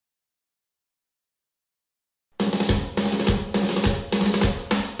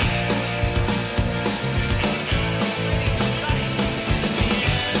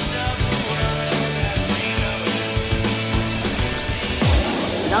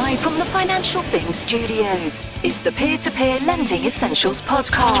live from the Financial Thing studios. It's the Peer-to-Peer Lending Essentials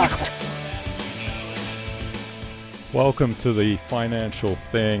podcast. Welcome to the Financial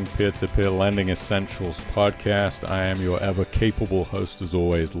Thing Peer-to-Peer Lending Essentials podcast. I am your ever-capable host, as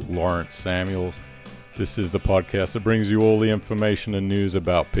always, Lawrence Samuels. This is the podcast that brings you all the information and news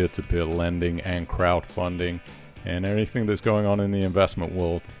about peer-to-peer lending and crowdfunding and anything that's going on in the investment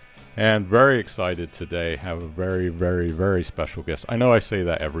world. And very excited today, have a very, very, very special guest. I know I say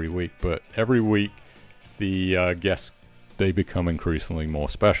that every week, but every week the guests, they become increasingly more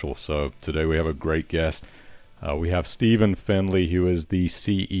special. So today we have a great guest. We have Stephen Finley, who is the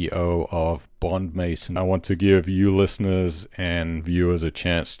CEO of BondMason. I want to give you listeners and viewers a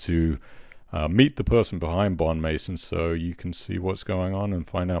chance to meet the person behind BondMason so you can see what's going on and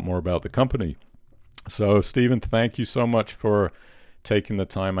find out more about the company. So, Stephen, thank you so much for taking the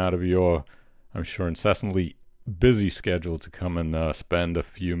time out of your, I'm sure, incessantly busy schedule to come and spend a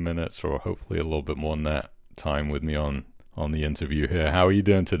few minutes or hopefully a little bit more than that time with me on the interview here. How are you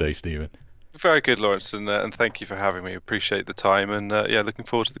doing today, Stephen? Very good, Lawrence, and thank you for having me. Appreciate the time, and looking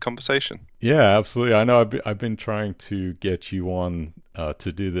forward to the conversation. Yeah, absolutely. I know I've been trying to get you on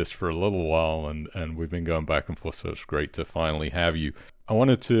to do this for a little while, and we've been going back and forth, so it's great to finally have you. I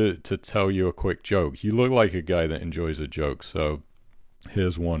wanted to tell you a quick joke. You look like a guy that enjoys a joke, so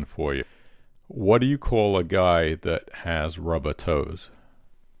here's one for you. What do you call a guy that has rubber toes?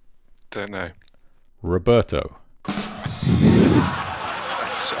 Don't know. Roberto.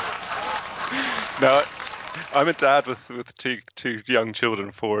 No, I'm a dad with two young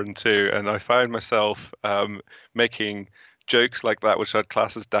children, 4 and 2, and I found myself making jokes like that, which I'd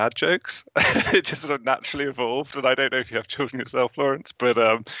class as dad jokes. It just sort of naturally evolved, and I don't know if you have children yourself, Lawrence,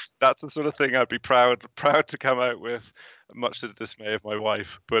 but that's the sort of thing I'd be proud to come out with, much to the dismay of my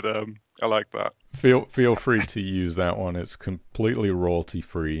wife. But I like that. Feel free to use that one. It's completely royalty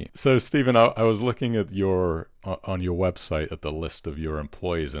free. So, Stephen, I was looking at on your website at the list of your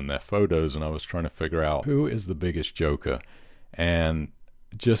employees and their photos, and I was trying to figure out who is the biggest joker. And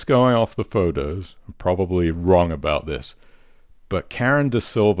just going off the photos, I'm probably wrong about this, but Karen De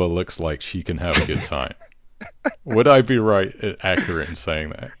Silva looks like she can have a good time. Would I be accurate in saying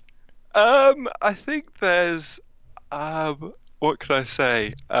that? I think there's what can I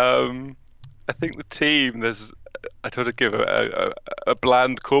say? I think the team, I don't want to give a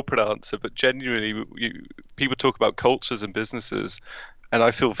bland corporate answer, but genuinely, people talk about cultures and businesses, and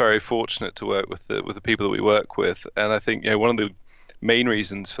I feel very fortunate to work with the people that we work with. And I think one of the main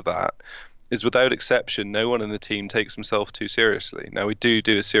reasons for that is, without exception, no one in the team takes themselves too seriously. Now, we do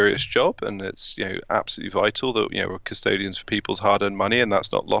a serious job, and it's absolutely vital that we're custodians for people's hard-earned money, and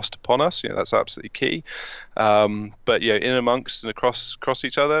that's not lost upon us. That's absolutely key. But in amongst and across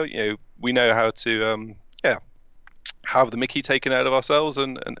each other, we know how to have the Mickey taken out of ourselves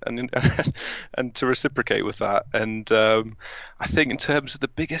and to reciprocate with that. And I think in terms of the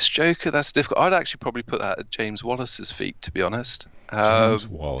biggest joker, that's difficult. I'd actually probably put that at James Wallace's feet, to be honest. James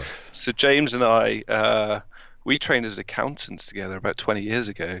Wallace. So James and I, we trained as accountants together about 20 years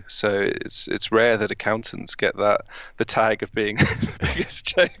ago. So it's rare that accountants get the tag of being the biggest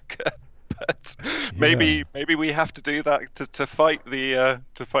joker. But maybe we have to do that to fight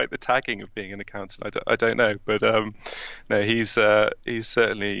the tagging of being an accountant. I don't know, but no, he's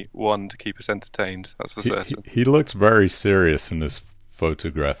certainly one to keep us entertained. That's for certain. He looks very serious in this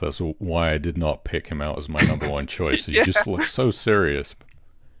photograph. That's why I did not pick him out as my number one choice. He just looks so serious.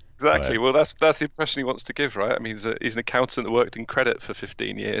 Exactly. Well, that's the impression he wants to give, right? I mean, he's an accountant that worked in credit for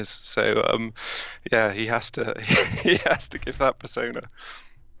 15 years, so he has to give that persona.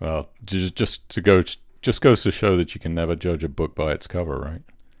 Well, just goes to show that you can never judge a book by its cover,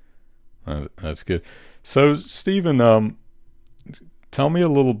 right? That's good. So, Stephen, tell me a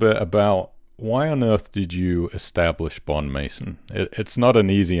little bit about why on earth did you establish BondMason? It's not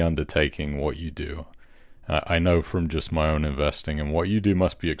an easy undertaking what you do. I know from just my own investing, and what you do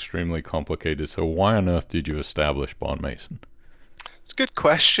must be extremely complicated. So, why on earth did you establish BondMason? It's a good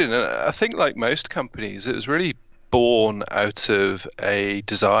question. I think, like most companies, it was really born out of a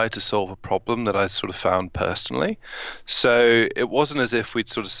desire to solve a problem that I sort of found personally. So it wasn't as if we'd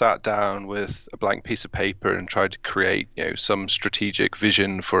sort of sat down with a blank piece of paper and tried to create, some strategic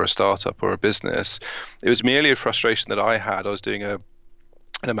vision for a startup or a business. It was merely a frustration that I had. I was doing an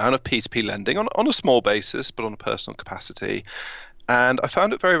amount of P2P lending on a small basis, but on a personal capacity. And I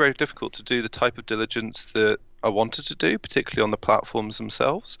found it very, very difficult to do the type of diligence that I wanted to do, particularly on the platforms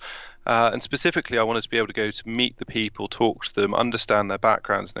themselves. And specifically, I wanted to be able to go to meet the people, talk to them, understand their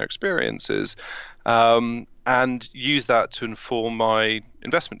backgrounds and their experiences. and use that to inform my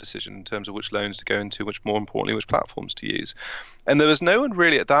investment decision in terms of which loans to go into, which more importantly, which platforms to use. And there was no one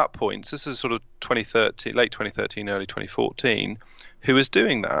really at that point, so this is sort of 2013, late 2013, early 2014, who was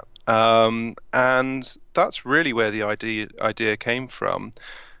doing that. And that's really where the idea came from.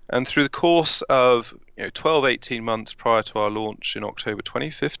 And through the course of 12, 18 months prior to our launch in October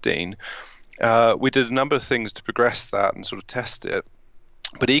 2015, we did a number of things to progress that and sort of test it.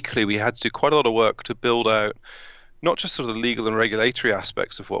 But equally, we had to do quite a lot of work to build out not just sort of the legal and regulatory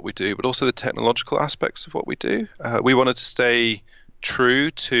aspects of what we do, but also the technological aspects of what we do. We wanted to stay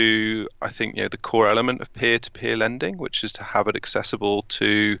true to, I think, the core element of peer-to-peer lending, which is to have it accessible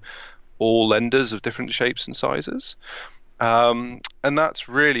to all lenders of different shapes and sizes. And that's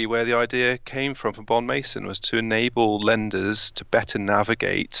really where the idea came from for Bond Mason, was to enable lenders to better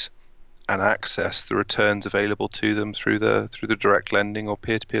navigate and access the returns available to them through the direct lending or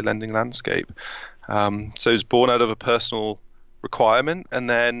peer-to-peer lending landscape. So it's born out of a personal requirement, and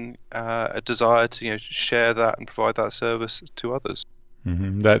then a desire to share that and provide that service to others.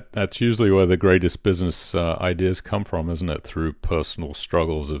 Mm-hmm. That's usually where the greatest business ideas come from, isn't it? Through personal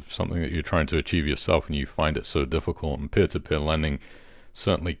struggles of something that you're trying to achieve yourself, and you find it so difficult. And peer-to-peer lending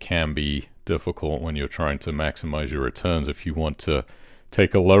certainly can be difficult when you're trying to maximize your returns. If you want to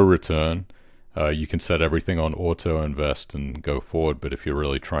take a low return, you can set everything on auto invest and go forward. But if you're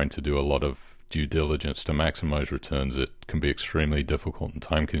really trying to do a lot of due diligence to maximize returns, it can be extremely difficult and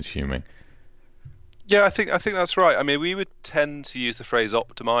time consuming. Yeah, I think that's right. I mean, we would tend to use the phrase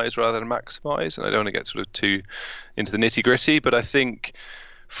optimize rather than maximize, and I don't want to get sort of too into the nitty gritty, but I think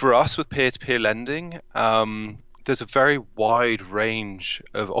for us with peer-to-peer lending, there's a very wide range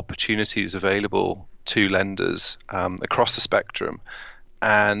of opportunities available to lenders across the spectrum.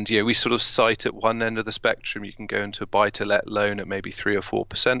 And we sort of cite at one end of the spectrum, you can go into a buy-to-let loan at maybe 3 or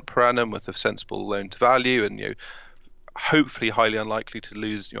 4% per annum with a sensible loan to value, and hopefully highly unlikely to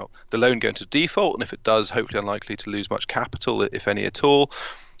lose the loan going to default, and if it does, hopefully unlikely to lose much capital, if any at all.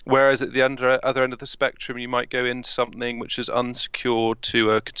 Whereas at the other end of the spectrum, you might go into something which is unsecured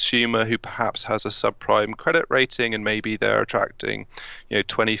to a consumer who perhaps has a subprime credit rating, and maybe they're attracting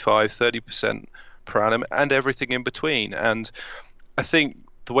 25, 30% per annum, and everything in between. And I think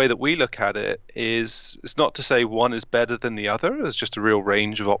the way that we look at it is, it's not to say one is better than the other. There's just a real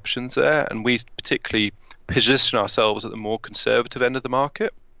range of options there, and we particularly position ourselves at the more conservative end of the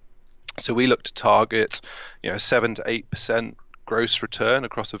market. So we look to target 7 to 8% gross return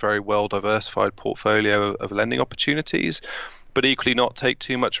across a very well diversified portfolio of lending opportunities, but equally not take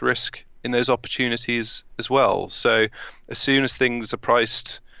too much risk in those opportunities as well. So as soon as things are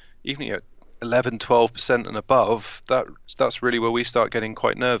priced even 11, 12% and above, that's really where we start getting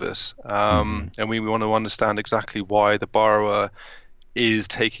quite nervous. And we want to understand exactly why the borrower is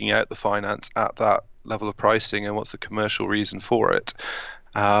taking out the finance at that level of pricing and what's the commercial reason for it.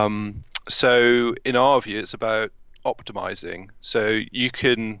 So in our view, it's about optimizing. So you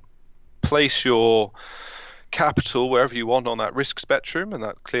can place your capital wherever you want on that risk spectrum, and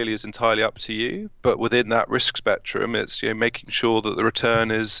that clearly is entirely up to you. But within that risk spectrum, it's making sure that the return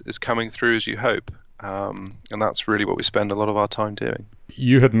is coming through as you hope. And that's really what we spend a lot of our time doing.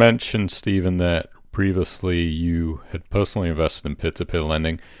 You had mentioned, Stephen, that previously you had personally invested in peer-to-peer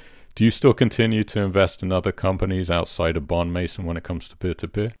lending. Do you still continue to invest in other companies outside of Bond Mason when it comes to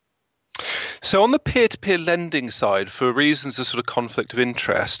peer-to-peer? So on the peer-to-peer lending side, for reasons of sort of conflict of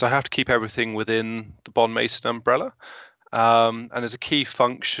interest, I have to keep everything within the Bond Mason umbrella. And as a key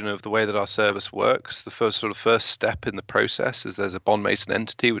function of the way that our service works, the first step in the process is there's a Bond Mason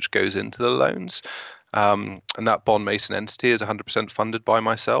entity which goes into the loans. And that Bond Mason entity is 100% funded by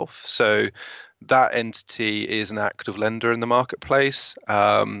myself. So that entity is an active lender in the marketplace,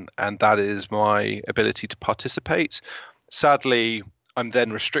 and that is my ability to participate. Sadly, I'm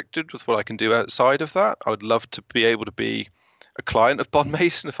then restricted with what I can do outside of that. I would love to be able to be a client of Bond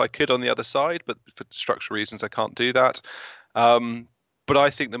Mason if I could on the other side, but for structural reasons, I can't do that. But I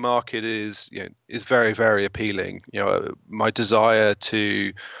think the market is very, very appealing. My desire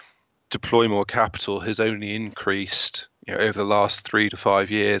to deploy more capital has only increased over the last 3 to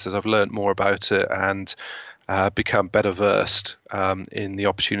 5 years as I've learned more about it and become better versed in the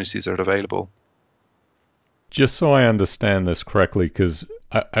opportunities that are available. Just so I understand this correctly, because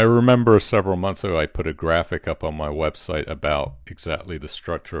I remember several months ago I put a graphic up on my website about exactly the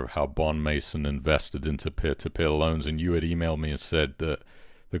structure of how Bond Mason invested into peer-to-peer loans, and you had emailed me and said that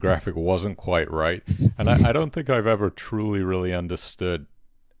the graphic wasn't quite right. And I don't think I've ever truly really understood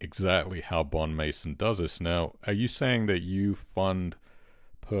exactly how Bond Mason does this. Now, are you saying that you fund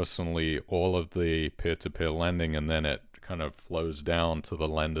personally all of the peer-to-peer lending, and then it kind of flows down to the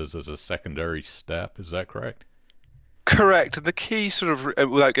lenders as a secondary step. Is that correct? Correct. And the key sort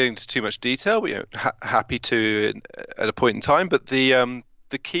of, without getting into too much detail, but happy to at a point in time, but the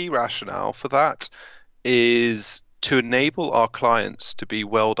key rationale for that is to enable our clients to be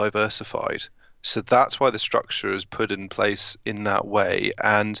well diversified. So that's why the structure is put in place in that way.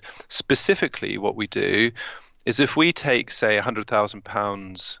 And specifically what we do is if we take, say,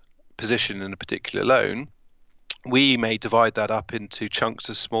 £100,000 position in a particular loan, we may divide that up into chunks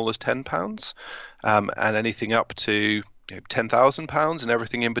as small as £10, and anything up to £10,000 and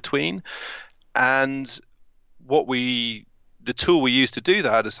everything in between. And the tool we use to do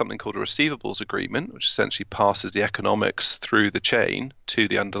that is something called a receivables agreement, which essentially passes the economics through the chain to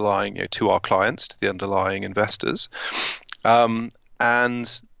the underlying, to our clients, to the underlying investors. And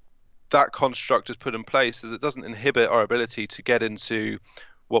that construct is put in place as it doesn't inhibit our ability to get into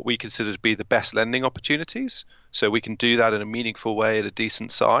what we consider to be the best lending opportunities. So we can do that in a meaningful way at a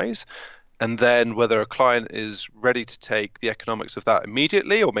decent size. And then whether a client is ready to take the economics of that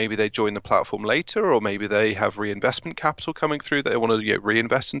immediately, or maybe they join the platform later, or maybe they have reinvestment capital coming through that they want to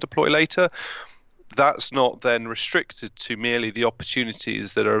reinvest and deploy later, that's not then restricted to merely the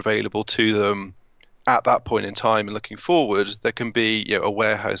opportunities that are available to them at that point in time. And looking forward, there can be a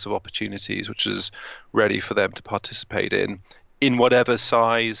warehouse of opportunities which is ready for them to participate in whatever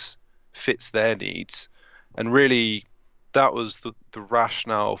size fits their needs. And really, that was the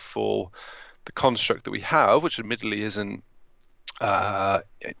rationale for the construct that we have, which admittedly isn't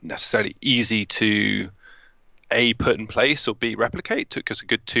necessarily easy to A, put in place, or B, replicate. It took us a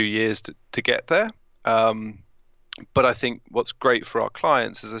good 2 years to get there. But I think what's great for our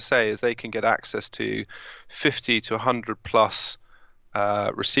clients, as I say, is they can get access to 50 to 100 plus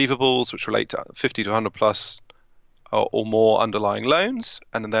receivables, which relate to 50 to 100 plus or more underlying loans,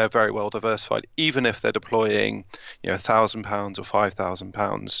 and then they're very well diversified, even if they're deploying, £1,000 or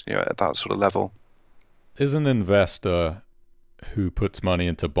 £5,000, at that sort of level. Is an investor who puts money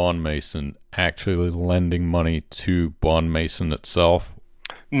into BondMason actually lending money to BondMason itself?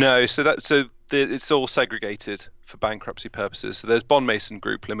 No, it's all segregated for bankruptcy purposes. So there's BondMason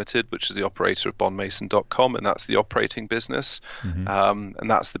Group Limited, which is the operator of BondMason.com, and that's the operating business, and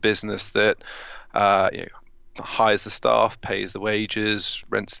that's the business that hires the staff, pays the wages,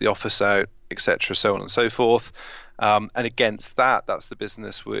 rents the office out, etc., so on and so forth. And against that, that's the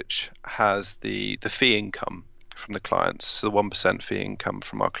business which has the fee income from the clients, so the 1% fee income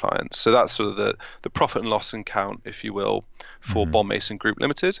from our clients. So that's sort of the profit and loss account, if you will, for BondMason Group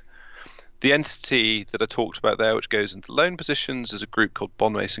Limited. The entity that I talked about there, which goes into loan positions, is a group called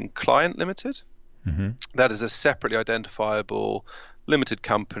BondMason Client Limited. That is a separately identifiable limited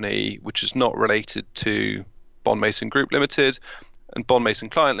company which is not related to BondMason Group Limited, and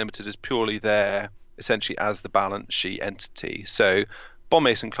BondMason Client Limited is purely there essentially as the balance sheet entity. So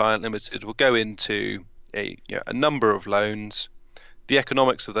BondMason Client Limited will go into a number of loans. The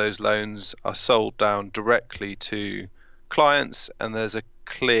economics of those loans are sold down directly to clients, and there's a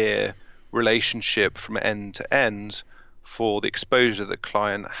clear relationship from end to end for the exposure that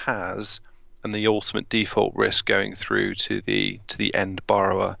client has and the ultimate default risk going through to the end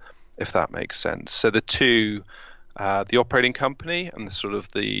borrower, if that makes sense. So the two, the operating company and the sort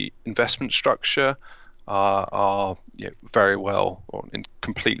of the investment structure are very well or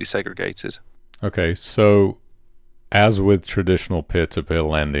completely segregated. Okay, so as with traditional peer-to-peer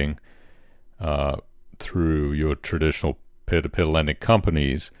lending, through your traditional peer-to-peer lending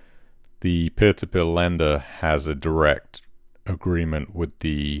companies, the peer-to-peer lender has a direct agreement with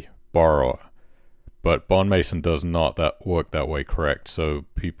the borrower. But BondMason does not work that way, correct? So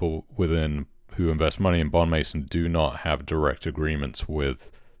people who invest money in BondMason do not have direct agreements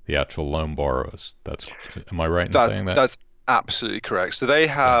with the actual loan borrowers. Am I right in saying that? That's absolutely correct. So they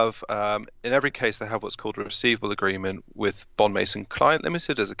have, in every case, they have what's called a receivable agreement with BondMason Client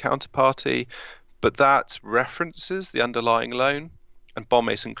Limited as a counterparty, but that references the underlying loan, and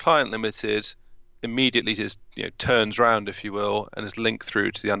BondMason Client Limited immediately just turns around, if you will, and is linked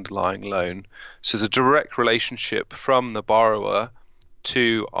through to the underlying loan. So there's a direct relationship from the borrower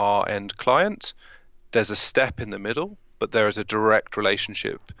to our end client. There's a step in the middle, but there is a direct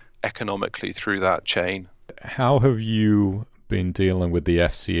relationship economically through that chain. How have you been dealing with the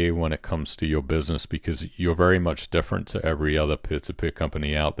FCA when it comes to your business? Because you're very much different to every other peer-to-peer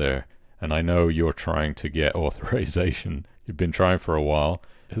company out there, and I know you're trying to get authorization. You've been trying for a while.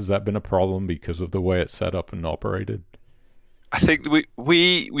 Has that been a problem because of the way it's set up and operated? I think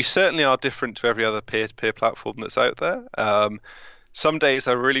we certainly are different to every other peer-to-peer platform that's out there. Some days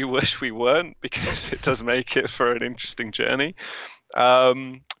I really wish we weren't, because it does make it for an interesting journey. But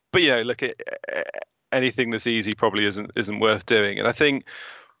look, anything that's easy probably isn't worth doing. And I think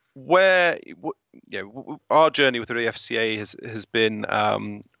our journey with the FCA has been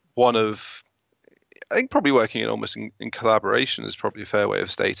one of, I think, probably working almost in collaboration is probably a fair way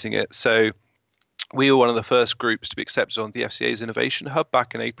of stating it. So we were one of the first groups to be accepted on the FCA's Innovation Hub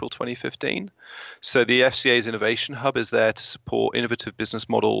back in April 2015. So the FCA's Innovation Hub is there to support innovative business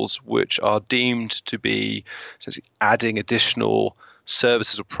models which are deemed to be essentially adding additional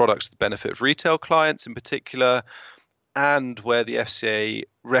services or products to the benefit of retail clients in particular, and where the FCA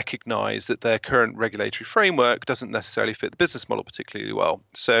recognize that their current regulatory framework doesn't necessarily fit the business model particularly well.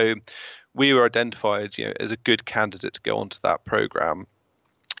 So we were identified, as a good candidate to go onto that program.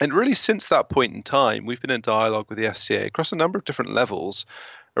 And really, since that point in time, we've been in dialogue with the FCA across a number of different levels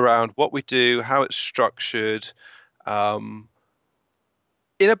around what we do, how it's structured, in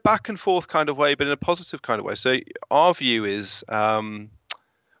a back and forth kind of way, but in a positive kind of way. So our view is, what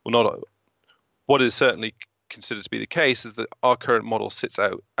is certainly considered to be the case is that our current model sits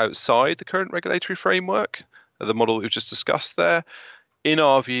outside the current regulatory framework, the model we've just discussed there. In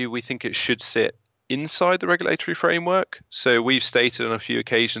our view, we think it should sit inside the regulatory framework. So we've stated on a few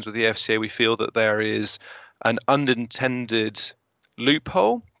occasions with the FCA, we feel that there is an unintended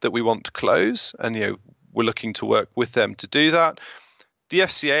loophole that we want to close, and we're looking to work with them to do that. The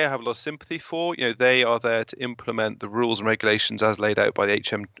FCA I have a lot of sympathy for. They are there to implement the rules and regulations as laid out by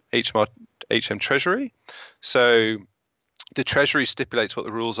the HM Treasury. So the Treasury stipulates what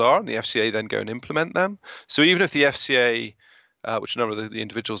the rules are, and the FCA then go and implement them. So even if the FCA, which a number of the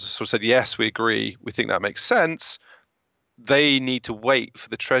individuals have sort of said, yes, we agree, we think that makes sense, they need to wait for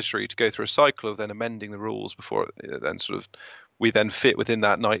the Treasury to go through a cycle of then amending the rules before then we then fit within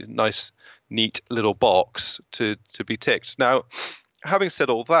that nice, neat little box to be ticked. Now, having said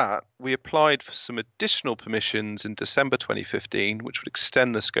all that, we applied for some additional permissions in December 2015, which would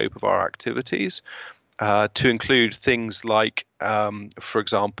extend the scope of our activities to include things like, for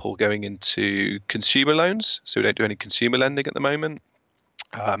example, going into consumer loans. So we don't do any consumer lending at the moment.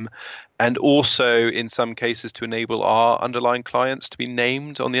 And also, in some cases, to enable our underlying clients to be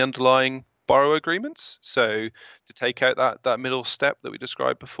named on the underlying borrower agreements. So to take out that middle step that we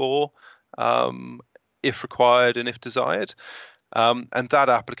described before, if required and if desired. And that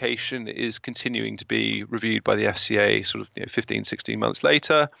application is continuing to be reviewed by the FCA 15, 16 months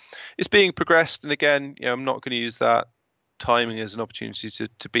later. It's being progressed. And again, I'm not going to use that timing as an opportunity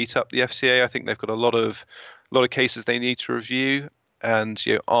to beat up the FCA. I think they've got a lot of cases they need to review. And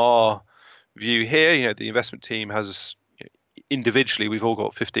our view here, the investment team has, individually, we've all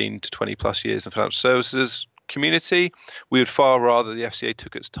got 15 to 20 plus years in financial services community. We would far rather the FCA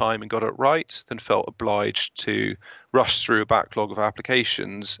took its time and got it right than felt obliged to rush through a backlog of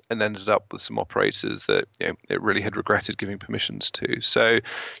applications and ended up with some operators that it really had regretted giving permissions to. So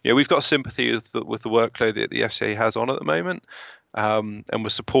we've got sympathy with the workload that the FCA has on at the moment, and we're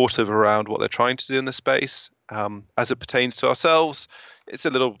supportive around what they're trying to do in the space. As it pertains to ourselves, it's a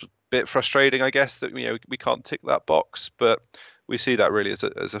little bit frustrating, I guess, that we can't tick that box, but we see that really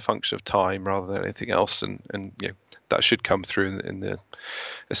as a function of time rather than anything else, and that should come through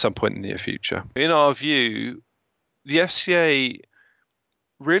at some point in the near future. In our view, the FCA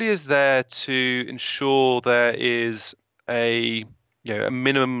really is there to ensure there is a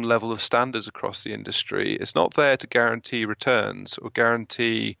minimum level of standards across the industry. It's not there to guarantee returns or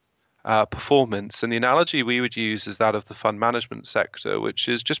guarantee performance. And the analogy we would use is that of the fund management sector, which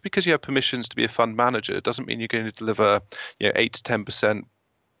is just because you have permissions to be a fund manager doesn't mean you're going to deliver 8 to 10%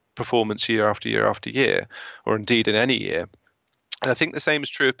 performance year after year after year, or indeed in any year. And I think the same is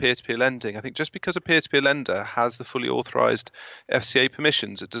true of peer-to-peer lending. I think just because a peer-to-peer lender has the fully authorized FCA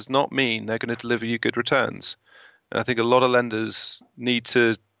permissions, it does not mean they're going to deliver you good returns. And I think a lot of lenders need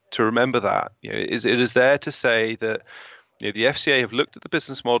to remember that. It is there to say that the FCA have looked at the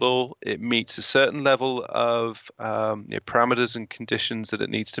business model. It meets a certain level of parameters and conditions that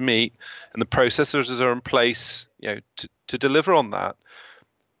it needs to meet, and the processes are in place to deliver on that.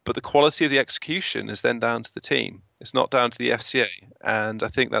 But the quality of the execution is then down to the team. It's not down to the FCA. And I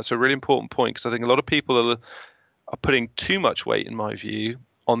think that's a really important point, because I think a lot of people are putting too much weight, in my view,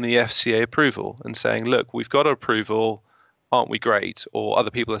 on the FCA approval and saying, look, we've got approval, aren't we great? Or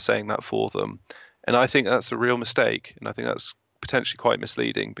other people are saying that for them. And I think that's a real mistake. And I think that's potentially quite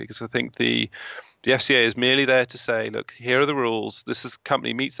misleading, because I think the FCA is merely there to say, look, here are the rules. This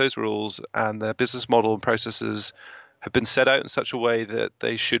company meets those rules, and their business model and processes have been set out in such a way that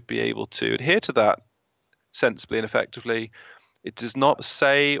they should be able to adhere to that sensibly and effectively. It does not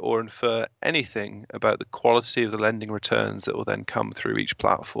say or infer anything about the quality of the lending returns that will then come through each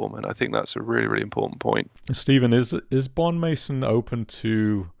platform. And I think that's a really, really important point. Stephen, is Bond Mason open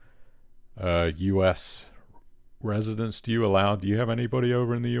to U.S. residents do you allow? Do you have anybody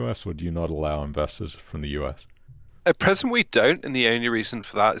over in the U.S. or do you not allow investors from the U.S.? At present, we don't, and the only reason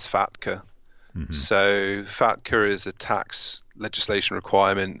for that is FATCA. Mm-hmm. So FATCA is a tax legislation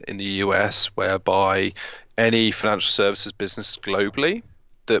requirement in the US whereby any financial services business globally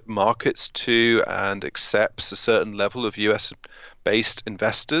that markets to and accepts a certain level of US-based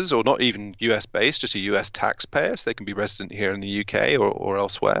investors, or not even US-based, just a US taxpayer, so they can be resident here in the UK or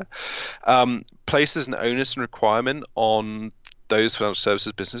elsewhere, places an onus and requirement on those financial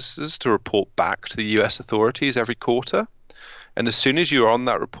services businesses to report back to the US authorities every quarter. And as soon as you're on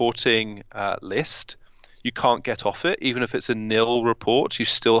that reporting list, you can't get off it. Even if it's a nil report, you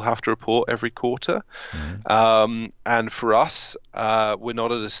still have to report every quarter. Mm-hmm. And for us, we're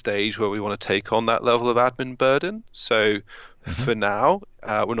not at a stage where we want to take on that level of admin burden. So for now,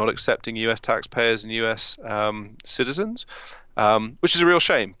 we're not accepting US taxpayers and US citizens, which is a real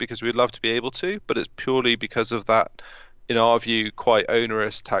shame because we'd love to be able to, but it's purely because of that, in our view, quite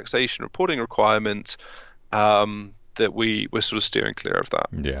onerous taxation reporting requirement that we're sort of steering clear of that.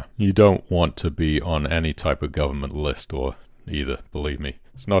 Yeah, you don't want to be on any type of government list or either, believe me.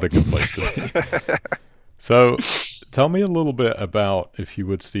 It's not a good place to be. So tell me a little bit about, if you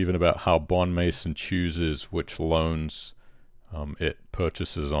would, Stephen, about how BondMason chooses which loans it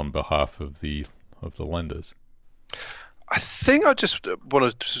purchases on behalf of the lenders. I think I just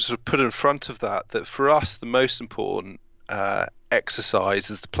want to sort of put in front of that for us, the most important exercise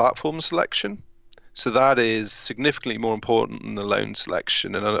is the platform selection. So that is significantly more important than the loan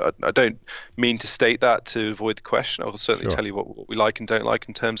selection. And I don't mean to state that to avoid the question. I'll certainly tell you what we like and don't like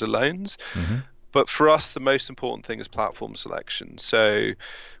in terms of loans. Mm-hmm. But for us, the most important thing is platform selection. So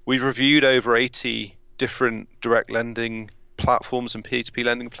we've reviewed over 80 different direct lending platforms and P2P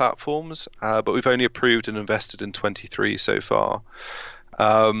lending platforms, but we've only approved and invested in 23 so far.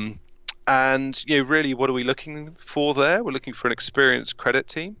 And really, what are we looking for there? We're looking for an experienced credit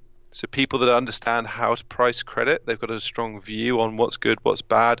team. So people that understand how to price credit, they've got a strong view on what's good, what's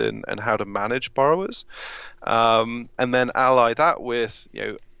bad, and how to manage borrowers. And then ally that with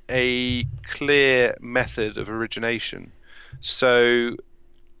a clear method of origination. So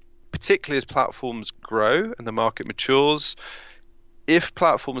particularly as platforms grow and the market matures, if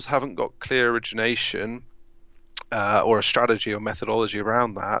platforms haven't got clear origination or a strategy or methodology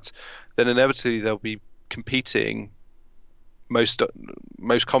around that, then inevitably they'll be competing most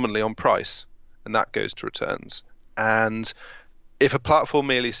commonly on price, and that goes to returns. And if a platform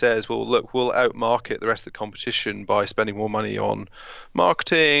merely says, well, look, we'll outmarket the rest of the competition by spending more money on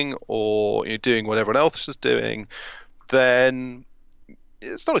marketing or doing what everyone else is doing, then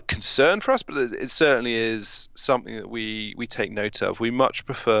it's not a concern for us, but it certainly is something that we take note of. We much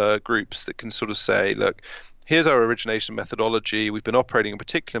prefer groups that can sort of say, look, here's our origination methodology. We've been operating in a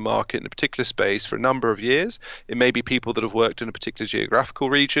particular market, in a particular space for a number of years. It may be people that have worked in a particular geographical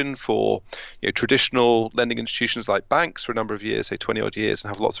region for traditional lending institutions like banks for a number of years, say 20 odd years, and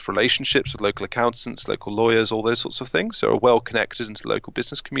have lots of relationships with local accountants, local lawyers, all those sorts of things. So are well connected into the local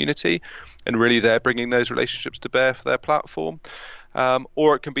business community, and really they're bringing those relationships to bear for their platform.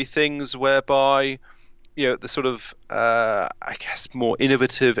 Or it can be things whereby the sort of, I guess, more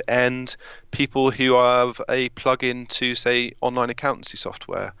innovative end, people who have a plug-in to, say, online accountancy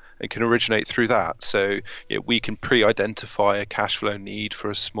software and can originate through that. So we can pre-identify a cash flow need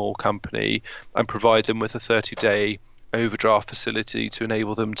for a small company and provide them with a 30-day overdraft facility to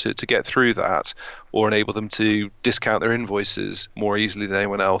enable them to get through that, or enable them to discount their invoices more easily than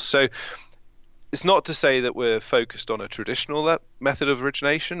anyone else. So it's not to say that we're focused on a traditional method of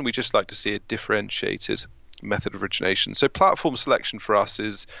origination. We just like to see a differentiated method of origination. So platform selection for us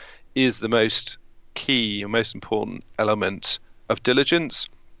is the most key and most important element of diligence.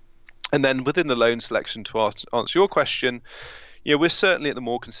 And then within the loan selection, to answer your question, we're certainly at the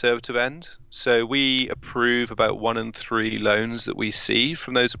more conservative end. So we approve about 1 in 3 loans that we see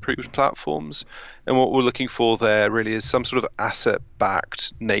from those approved platforms. And what we're looking for there really is some sort of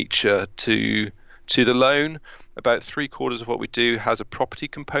asset-backed nature to the loan. About 3/4 of what we do has a property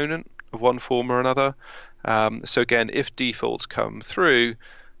component of one form or another. So again, if defaults come through,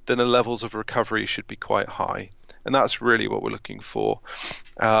 then the levels of recovery should be quite high. And that's really what we're looking for.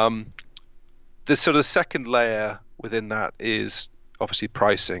 The sort of second layer within that is obviously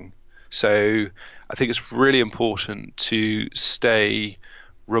pricing. So I think it's really important to stay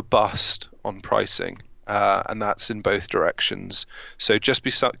robust on pricing. And that's in both directions. So just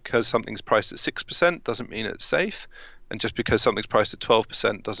because something's priced at 6% doesn't mean it's safe, And just because something's priced at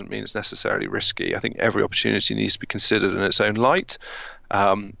 12% doesn't mean it's necessarily risky. I think every opportunity needs to be considered in its own light.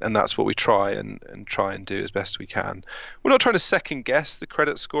 And that's what we try and do as best we can. We're not trying to second guess the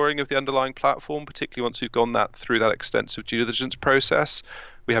credit scoring of the underlying platform, particularly once we've gone through that extensive due diligence process.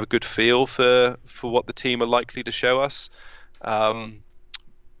 We have a good feel for what the team are likely to show us.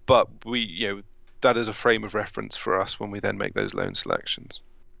 But that is a frame of reference for us when we then make those loan selections.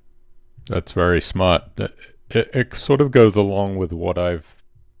 That's very smart. It sort of goes along with what I've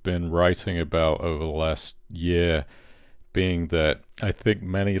been writing about over the last year, being that I think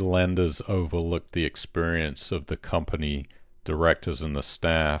many lenders overlook the experience of the company directors and the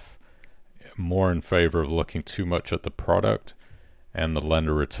staff, more in favor of looking too much at the product and the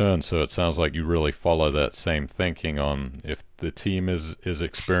lender return. So it sounds like you really follow that same thinking on, if the team is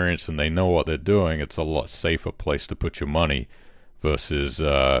experienced and they know what they're doing, it's a lot safer place to put your money versus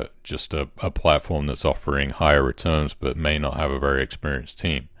just a platform that's offering higher returns but may not have a very experienced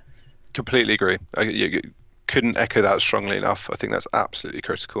team. Completely agree. You couldn't echo that strongly enough. I think that's absolutely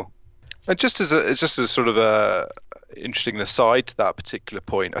critical. And just as a sort of a interesting aside to that particular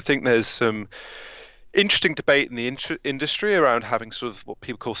point, I think there's some interesting debate in the industry around having sort of what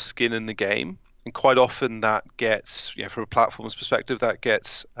people call skin in the game, and quite often that gets, from a platform's perspective, that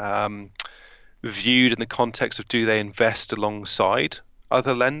gets viewed in the context of, do they invest alongside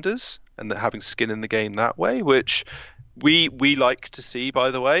other lenders and that having skin in the game that way, which we like to see, by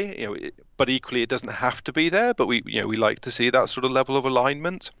the way, but equally it doesn't have to be there, but we like to see that sort of level of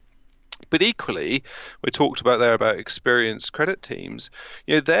alignment. But equally, we talked about experienced credit teams.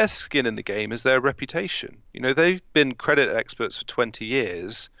 Their skin in the game is their reputation. They've been credit experts for 20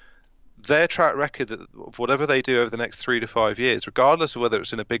 years. Their track record of whatever they do over the next 3 to 5 years, regardless of whether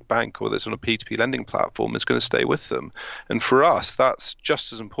it's in a big bank or whether it's on a P2P lending platform, is going to stay with them. And for us, that's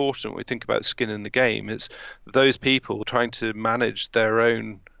just as important when we think about skin in the game. It's those people trying to manage their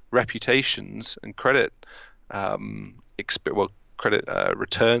own reputations and credit credit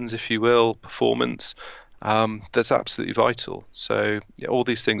returns, if you will, performance. That's absolutely vital. So all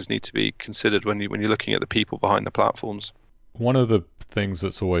these things need to be considered when you're looking at the people behind the platforms. One of the things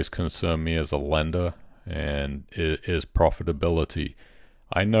that's always concerned me as a lender is profitability.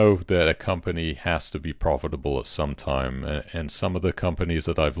 I know that a company has to be profitable at some time, and some of the companies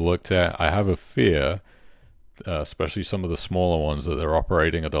that I've looked at, I have a fear, especially some of the smaller ones, that they're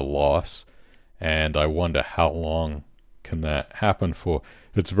operating at a loss, and I wonder how long can that happen for.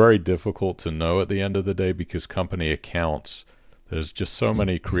 It's very difficult to know at the end of the day, because company accounts, there's just so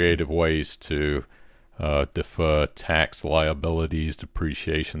many creative ways to defer tax liabilities,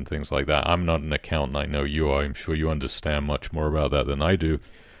 depreciation, things like that. I'm not an accountant. I know you are. I'm sure you understand much more about that than I do.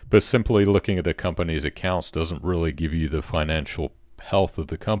 But simply looking at a company's accounts doesn't really give you the financial health of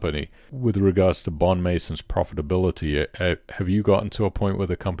the company. With regards to BondMason's profitability, have you gotten to a point where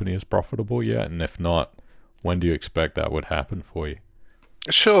the company is profitable yet? And if not, when do you expect that would happen for you?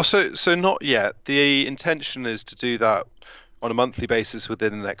 Sure. So not yet. The intention is to do that on a monthly basis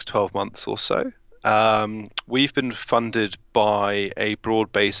within the next 12 months or so. We've been funded by a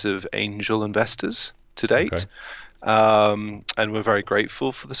broad base of angel investors to date, and we're very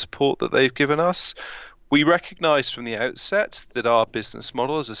grateful for the support that they've given us. We recognized from the outset that our business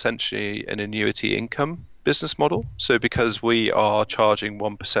model is essentially an annuity income business model. So because we are charging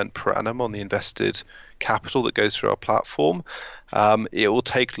 1% per annum on the invested capital that goes through our platform, it will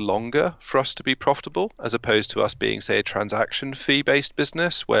take longer for us to be profitable, as opposed to us being, say, a transaction fee based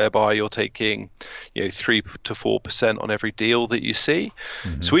business whereby you're taking 3 to 4% on every deal that you see.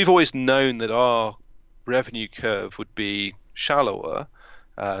 Mm-hmm. So we've always known that our revenue curve would be shallower,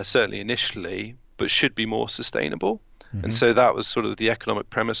 certainly initially, but should be more sustainable. Mm-hmm. And so that was sort of the economic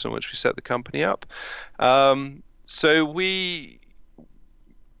premise on which we set the company up. So we're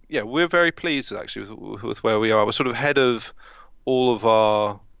very pleased with where we are. We're sort of ahead of all of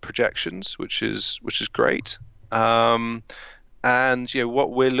our projections, which is great. And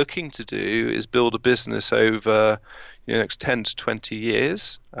what we're looking to do is build a business over the next 10 to 20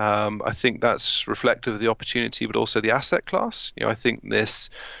 years. I think that's reflective of the opportunity, but also the asset class. I think this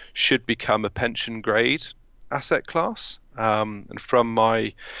should become a pension grade asset class. And from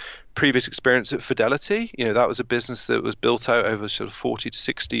my previous experience at Fidelity, that was a business that was built out over sort of 40 to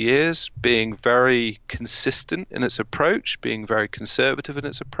 60 years, being very consistent in its approach, being very conservative in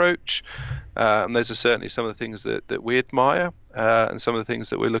its approach. And those are certainly some of the things that we admire, and some of the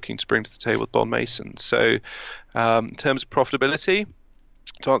things that we're looking to bring to the table with BondMason. So in terms of profitability,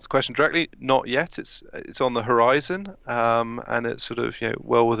 to answer the question directly, not yet. It's on the horizon, and it's sort of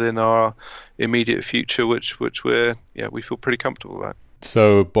well within our immediate future, which we feel pretty comfortable about.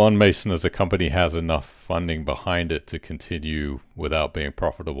 So Bond Mason as a company has enough funding behind it to continue without being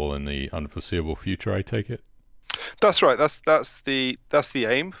profitable in the unforeseeable future, I take it? That's right. That's the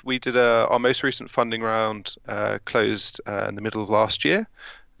aim. We did our most recent funding round closed in the middle of last year,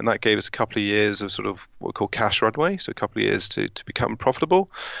 and that gave us a couple of years of sort of what we call cash runway, so a couple of years to become profitable.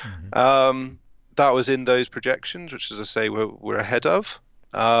 That was in those projections, which, as I say, we're ahead of.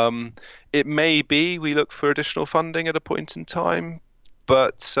 It may be we look for additional funding at a point in time,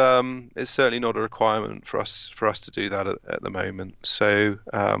 but it's certainly not a requirement for us to do that at the moment. So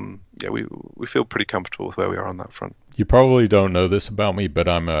we feel pretty comfortable with where we are on that front. You probably don't know this about me, but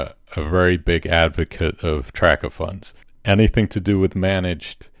I'm a very big advocate of tracker funds. Anything to do with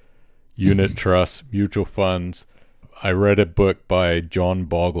managed unit trusts, mutual funds. I read a book by John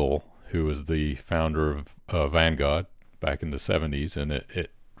Bogle, who was the founder of Vanguard back in the 70s, and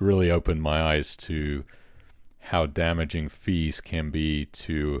it really opened my eyes to how damaging fees can be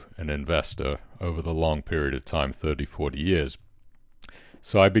to an investor over the long period of time, 30, 40 years.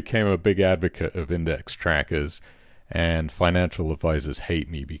 So I became a big advocate of index trackers, and financial advisors hate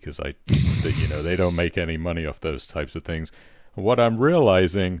me because they don't make any money off those types of things. What I'm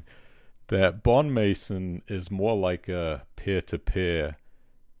realizing that Bond Mason is more like a peer-to-peer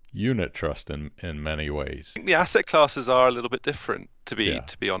unit trust in many ways. The asset classes are a little bit different, to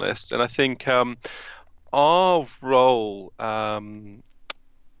be honest, and I think our role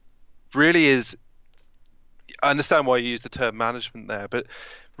really is. I understand why you use the term management there, but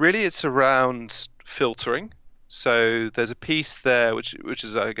really it's around filtering. So there's a piece there which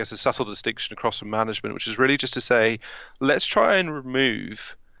is, I guess, a subtle distinction across from management, which is really just to say, let's try and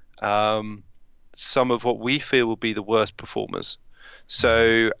remove some of what we feel will be the worst performers.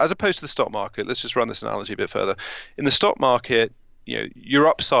 So as opposed to the stock market, let's just run this analogy a bit further. In the stock market, your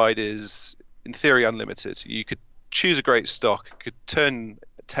upside is in theory unlimited. You could choose a great stock, it could turn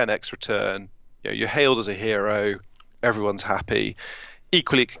 10x return. You're hailed as a hero, everyone's happy.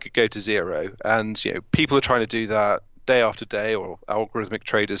 Equally, it could go to zero, and people are trying to do that day after day, or algorithmic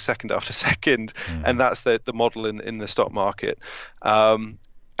traders second after second, and that's the model in the stock market.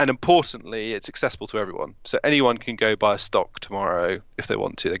 And importantly, it's accessible to everyone. So anyone can go buy a stock tomorrow if they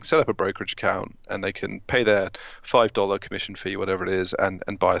want to. They can set up a brokerage account and they can pay their $5 commission fee, whatever it is, and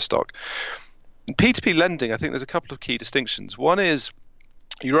buy a stock. In P2P lending, I think there's a couple of key distinctions. One is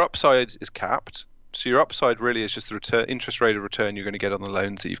your upside is capped. So your upside really is just the interest rate of return you're going to get on the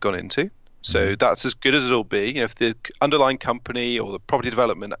loans that you've gone into. So that's as good as it'll be. If the underlying company or the property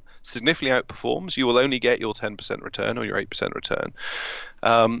development significantly outperforms, you will only get your 10% return or your 8% return.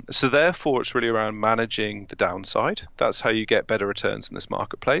 So therefore, it's really around managing the downside. That's how you get better returns in this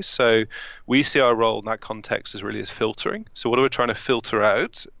marketplace. So we see our role in that context as really as filtering. So what we're trying to filter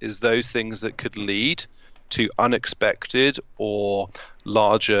out is those things that could lead to unexpected or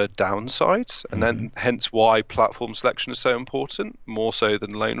larger downsides, and then hence why platform selection is so important, more so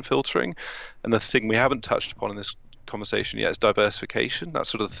than loan filtering. And the thing we haven't touched upon in this conversation yet is diversification. That's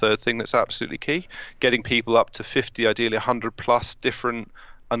sort of the third thing that's absolutely key. Getting people up to 50, ideally 100 plus different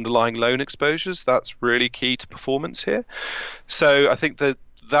underlying loan exposures. That's really key to performance here. So I think that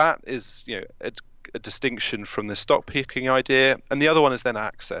is a distinction from the stock picking idea. And the other one is then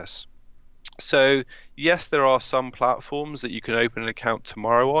access. So yes, there are some platforms that you can open an account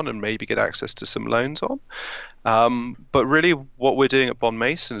tomorrow on and maybe get access to some loans on. But really what we're doing at Bond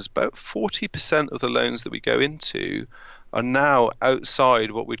Mason is about 40% of the loans that we go into are now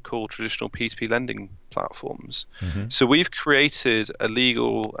outside what we'd call traditional P2P lending platforms. So we've created a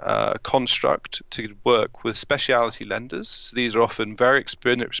legal construct to work with specialty lenders. So these are often very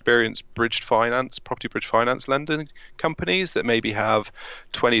experienced property bridge finance lending companies that maybe have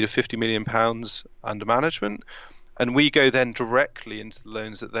 20 to 50 million pounds under management. And we go then directly into the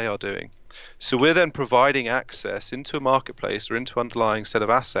loans that they are doing. So we're then providing access into a marketplace or into underlying set of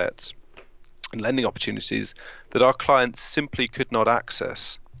assets and lending opportunities that our clients simply could not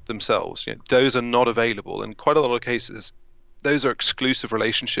access themselves. Those are not available. In quite a lot of cases, those are exclusive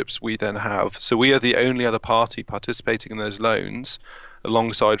relationships we then have. So we are the only other party participating in those loans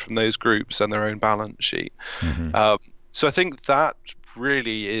alongside from those groups and their own balance sheet. So I think that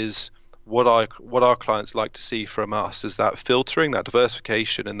really is what our clients like to see from us, is that filtering, that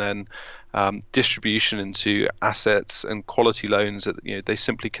diversification, and then distribution into assets and quality loans that they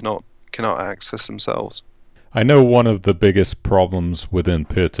simply cannot access themselves. I know one of the biggest problems within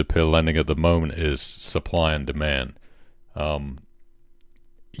peer-to-peer lending at the moment is supply and demand.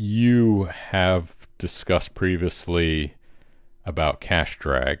 You have discussed previously about cash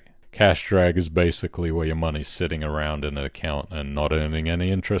drag. Cash drag is basically where your money's sitting around in an account and not earning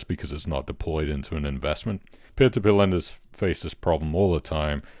any interest because it's not deployed into an investment. Peer-to-peer lenders face this problem all the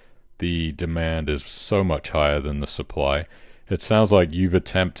time. The demand is so much higher than the supply. It sounds like you've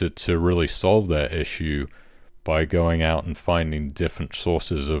attempted to really solve that issue by going out and finding different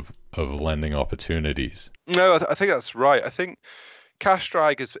sources of lending opportunities. No, I think that's right. I think cash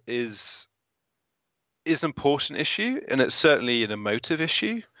drag is an important issue, and it's certainly an emotive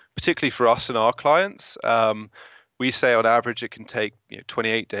issue, particularly for us and our clients. We say on average it can take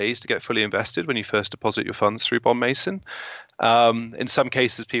 28 days to get fully invested when you first deposit your funds through BondMason. In some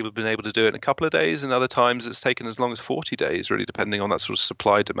cases, people have been able to do it in a couple of days, and other times it's taken as long as 40 days, really depending on that sort of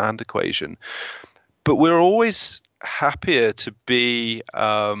supply-demand equation. But we're always happier to be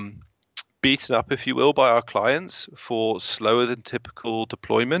beaten up, if you will, by our clients for slower than typical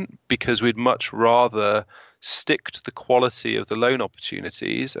deployment, because we'd much rather stick to the quality of the loan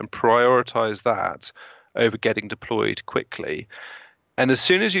opportunities and prioritize that over getting deployed quickly. And as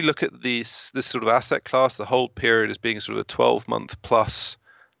soon as you look at this sort of asset class, the hold period as being sort of a 12-month plus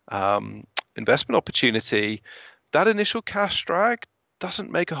investment opportunity, that initial cash drag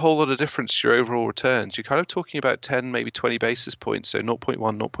doesn't make a whole lot of difference to your overall returns. You're kind of talking about 10, maybe 20 basis points, so 0.1,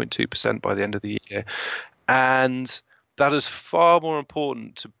 0.2% by the end of the year. And that is far more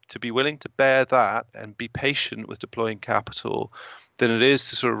important to be willing to bear that and be patient with deploying capital than it is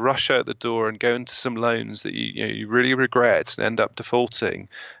to sort of rush out the door and go into some loans that you really regret and end up defaulting.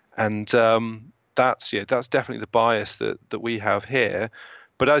 And that's definitely the bias that we have here.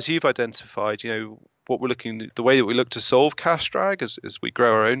 But as you've identified, the way that we look to solve cash drag as we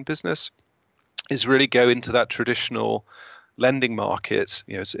grow our own business is really go into that traditional lending market.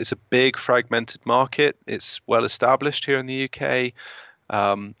 It's a big fragmented market. It's well established here in the UK.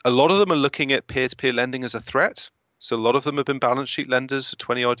 A lot of them are looking at peer-to-peer lending as a threat. So a lot of them have been balance sheet lenders for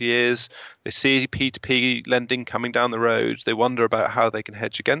 20 odd years. They see P2P lending coming down the road. They wonder about how they can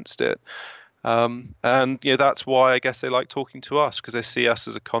hedge against it. And that's why I guess they like talking to us, because they see us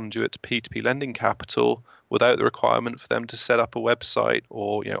as a conduit to P2P lending capital without the requirement for them to set up a website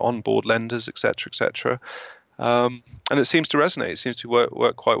or onboard lenders, et cetera. And it seems to resonate. It seems to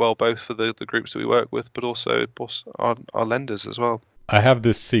work quite well, both for the groups that we work with, but also our lenders as well. I have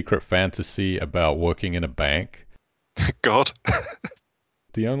this secret fantasy about working in a bank. God.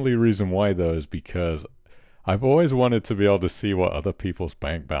 The only reason why, though, is because I've always wanted to be able to see what other people's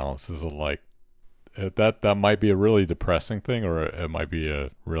bank balances are like. That might be a really depressing thing, or it might be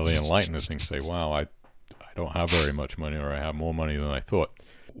a really enlightening thing. Say, wow, I don't have very much money, or I have more money than I thought.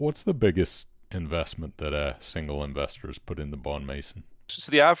 What's the biggest investment that a single investor has put into BondMason? So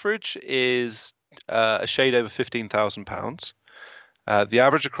the average is a shade over £15,000. The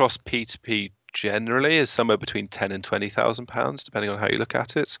average across P2P generally is somewhere between £10,000 and £20,000, depending on how you look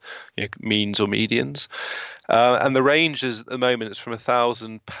at it, means or medians. And the range is at the moment, it's from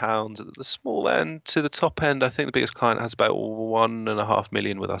 £1,000 at the small end to the top end. I think the biggest client has about 1.5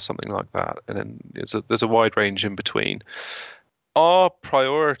 million with us, something like that. And then there's a wide range in between. Our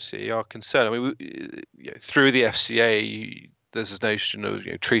priority, our concern, through the FCA, there's this notion of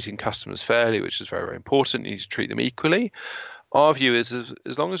treating customers fairly, which is very, very important. You need to treat them equally. Our view is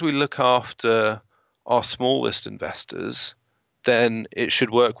as long as we look after our smallest investors, then it should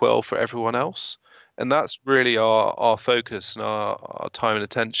work well for everyone else. And that's really our focus and our time and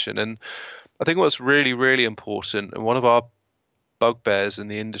attention. And I think what's really, really important, and one of our bugbears in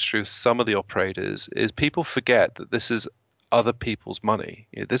the industry with some of the operators, is people forget that this is other people's money.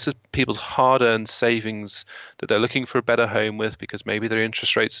 This is people's hard-earned savings that they're looking for a better home with, because maybe their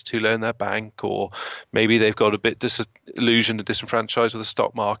interest rates are too low in their bank, or maybe they've got a bit disillusioned and disenfranchised with the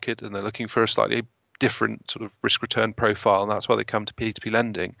stock market, and they're looking for a slightly different sort of risk-return profile, and that's why they come to P2P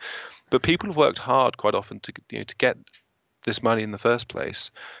lending. But people have worked hard quite often to get this money in the first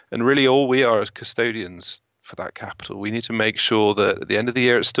place, and really all we are is custodians for that capital. We need to make sure that at the end of the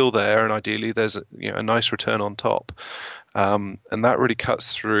year it's still there, and ideally there's a nice return on top. And that really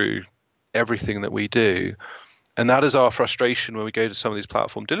cuts through everything that we do. And that is our frustration when we go to some of these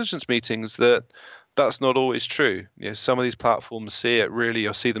platform diligence meetings, that's not always true. Some of these platforms see it really,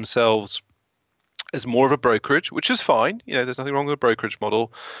 or see themselves as more of a brokerage, which is fine. There's nothing wrong with a brokerage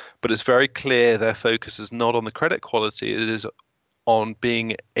model, but it's very clear their focus is not on the credit quality. It is on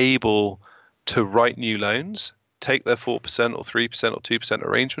being able to write new loans, take their 4% or 3% or 2%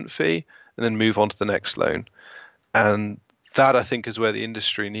 arrangement fee, and then move on to the next loan. And that, I think, is where the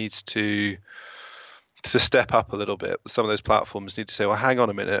industry needs to step up a little bit. Some of those platforms need to say, well, hang on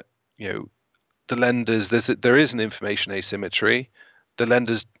a minute, the lenders, there is an information asymmetry. The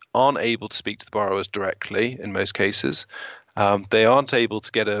lenders aren't able to speak to the borrowers directly in most cases. They aren't able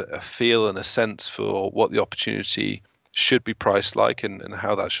to get a feel and a sense for what the opportunity should be priced like and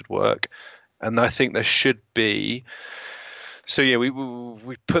how that should work. And I think there should be. So yeah,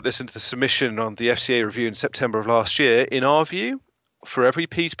 we put this into the submission on the FCA review in September of last year. In our view, for every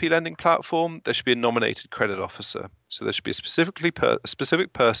P2P lending platform, there should be a nominated credit officer. So there should be a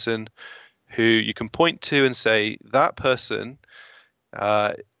specific person who you can point to and say that person,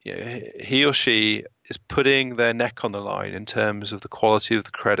 he or she is putting their neck on the line in terms of the quality of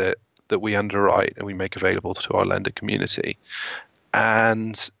the credit that we underwrite and we make available to our lender community.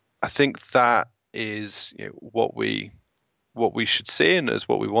 And I think that is what we should see and is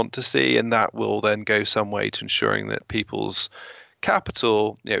what we want to see, and that will then go some way to ensuring that people's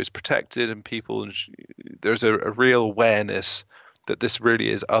capital is protected and there's a real awareness that this really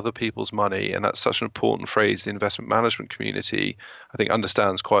is other people's money. And that's such an important phrase the investment management community, I think,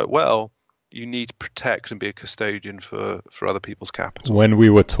 understands quite well. You need to protect and be a custodian for other people's capital. When we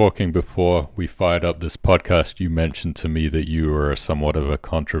were talking before we fired up this podcast, you mentioned to me that you were somewhat of a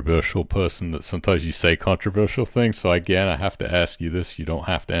controversial person, that sometimes you say controversial things. So again, I have to ask you this. You don't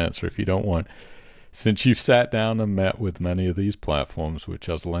have to answer if you don't want. Since you've sat down and met with many of these platforms, which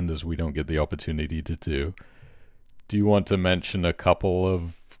as lenders we don't get the opportunity to do you want to mention a couple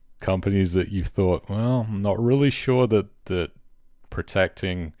of companies that you thought, well, I'm not really sure that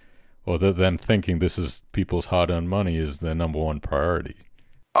protecting or that them thinking this is people's hard-earned money is their number one priority?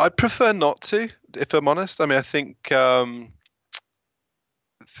 I'd prefer not to, if I'm honest. I mean, I think for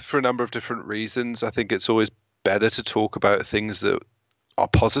a number of different reasons, I think it's always better to talk about things that are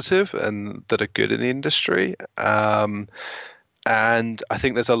positive and that are good in the industry. And I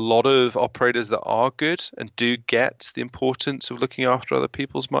think there's a lot of operators that are good and do get the importance of looking after other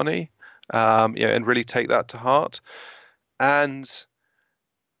people's money, and really take that to heart. And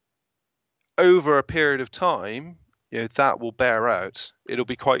over a period of time, that will bear out. It'll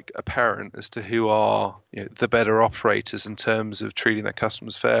be quite apparent as to who are the better operators in terms of treating their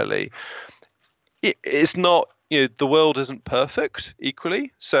customers fairly. It's not, the world isn't perfect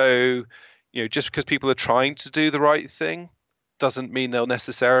equally. So, just because people are trying to do the right thing doesn't mean they'll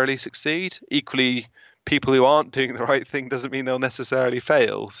necessarily succeed. Equally, people who aren't doing the right thing doesn't mean they'll necessarily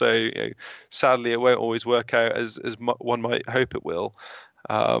fail. So, sadly, it won't always work out as one might hope it will.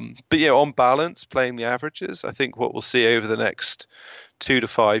 But on balance, playing the averages, I think what we'll see over the next 2 to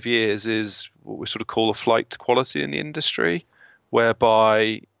 5 years is what we sort of call a flight to quality in the industry,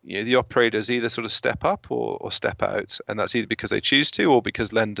 whereby the operators either sort of step up or step out, and that's either because they choose to or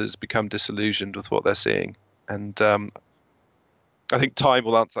because lenders become disillusioned with what they're seeing. And I think time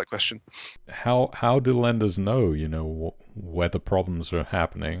will answer that question. How do lenders know, where the problems are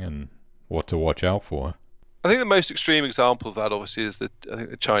happening and what to watch out for? I think the most extreme example of that, obviously, is the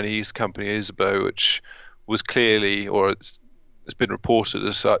Chinese company Isabeau, which was clearly, or it's been reported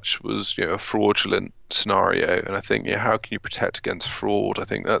as such, was a fraudulent scenario. And I think how can you protect against fraud? I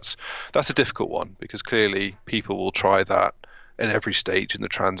think that's a difficult one, because clearly people will try that at every stage in the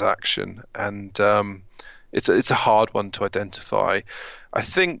transaction, and it's a hard one to identify. I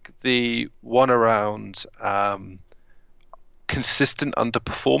think the one around consistent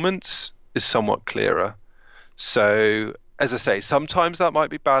underperformance is somewhat clearer. So, as I say, sometimes that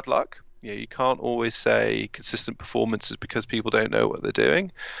might be bad luck. You can't always say consistent performance is because people don't know what they're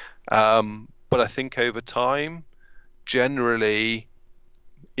doing. But I think over time, generally,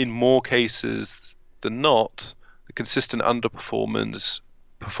 in more cases than not, the consistent underperformers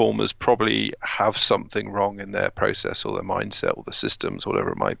probably have something wrong in their process or their mindset or the systems,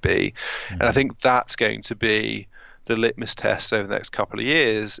 whatever it might be. Mm-hmm. And I think that's going to be the litmus test over the next couple of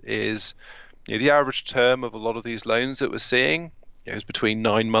years. Is the average term of a lot of these loans that we're seeing is between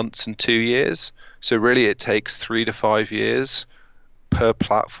 9 months and 2 years. So really it takes 3 to 5 years per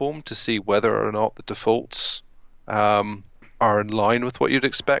platform to see whether or not the defaults are in line with what you'd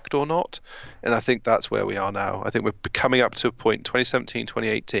expect or not. And I think that's where we are now. I think we're coming up to a point in 2017,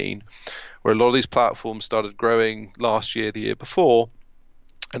 2018, where a lot of these platforms started growing last year, the year before,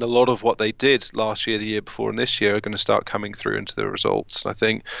 and a lot of what they did last year, the year before, and this year are going to start coming through into the results. And I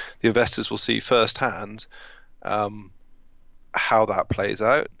think the investors will see firsthand how that plays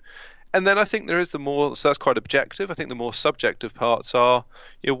out. And then I think there is so that's quite objective. I think the more subjective parts are,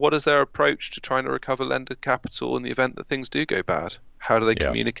 what is their approach to trying to recover lender capital in the event that things do go bad? How do they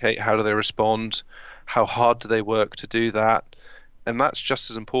communicate? How do they respond? How hard do they work to do that? And that's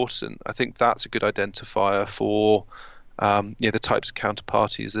just as important. I think that's a good identifier for the types of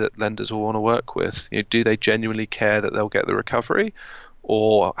counterparties that lenders will want to work with. Do they genuinely care that they'll get the recovery,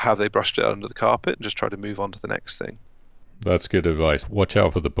 or have they brushed it under the carpet and just try to move on to the next thing? That's good advice. Watch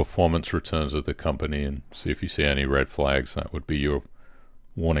out for the performance returns of the company and see if you see any red flags. That would be your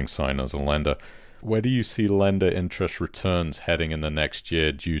warning sign as a lender. Where do you see lender interest returns heading in the next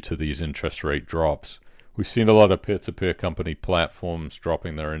year due to these interest rate drops? We've seen a lot of peer-to-peer company platforms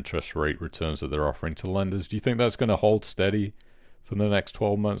dropping their interest rate returns that they're offering to lenders. Do you think that's going to hold steady for the next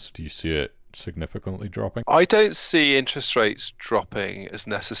 12 months? Do you see it significantly dropping? I don't see interest rates dropping as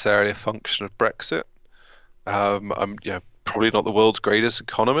necessarily a function of Brexit. I'm probably not the world's greatest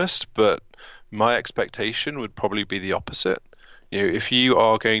economist, but my expectation would probably be the opposite. If you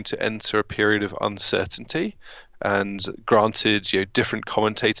are going to enter a period of uncertainty, and granted, different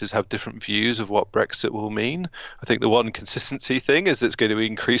commentators have different views of what Brexit will mean. I think the one consistency thing is it's going to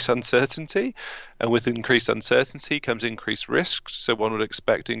increase uncertainty, and with increased uncertainty comes increased risk. So one would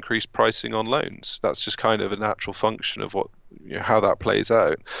expect increased pricing on loans. That's just kind of a natural function of what how that plays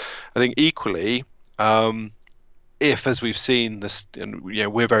out. I think equally, if, as we've seen this,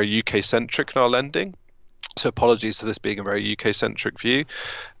 we're very UK centric in our lending. So apologies for this being a very UK centric view.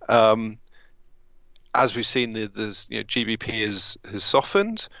 As we've seen, the GBP has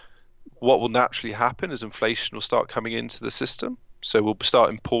softened. What will naturally happen is inflation will start coming into the system. So we'll start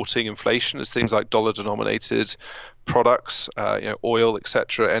importing inflation as things like dollar-denominated products, oil,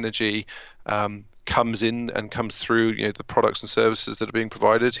 etc., energy, comes in and comes through the products and services that are being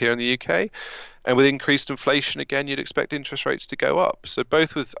provided here in the UK. And with increased inflation, again, you'd expect interest rates to go up. So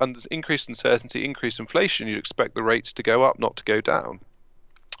both with increased uncertainty, increased inflation, you'd expect the rates to go up, not to go down.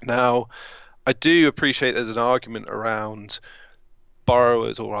 Now, I do appreciate there's an argument around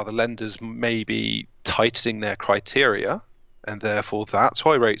borrowers, or rather lenders, maybe tightening their criteria, and therefore that's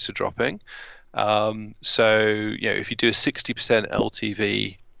why rates are dropping. So, if you do a 60%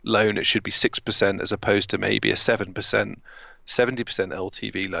 LTV loan, it should be 6% as opposed to maybe a 7%, 70%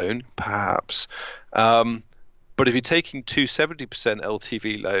 LTV loan, perhaps. But if you're taking two 70%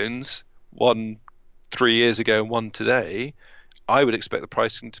 LTV loans, one 3 years ago and one today, I would expect the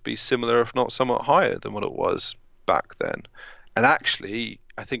pricing to be similar, if not somewhat higher than what it was back then. And actually,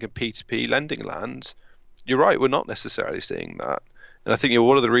 I think in P2P lending land, you're right, we're not necessarily seeing that. And I think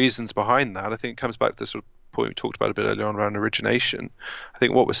one of the reasons behind that, I think it comes back to the sort of point we talked about a bit earlier on around origination. I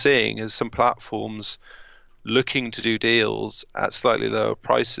think what we're seeing is some platforms looking to do deals at slightly lower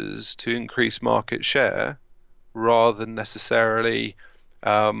prices to increase market share, rather than necessarily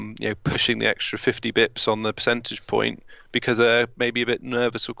pushing the extra 50 bips on the percentage point because they're maybe a bit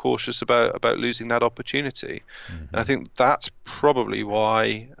nervous or cautious about losing that opportunity. Mm-hmm. And I think that's probably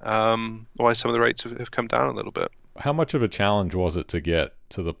why some of the rates have come down a little bit. How much of a challenge was it to get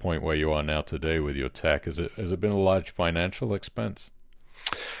to the point where you are now today with your tech? Has it been a large financial expense?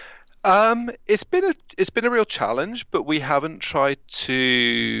 It's been a real challenge, but we haven't tried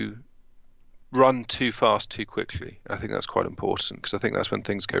to run too fast too quickly. I think that's quite important, because I think that's when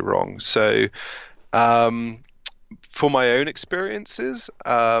things go wrong. So for my own experiences,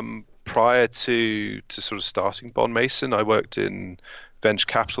 prior to sort of starting Bond Mason, I worked in venture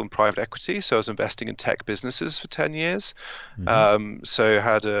capital and private equity. So I was investing in tech businesses for 10 years. Mm-hmm. So I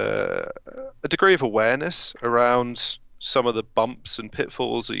had a degree of awareness around some of the bumps and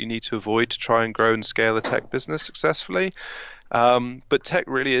pitfalls that you need to avoid to try and grow and scale a tech business successfully. But tech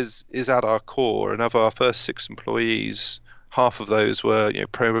really is at our core, and of our first 6 employees, half of those were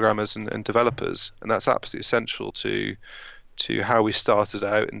programmers and developers, and that's absolutely essential to how we started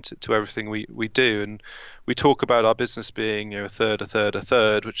out and to everything we do. And we talk about our business being a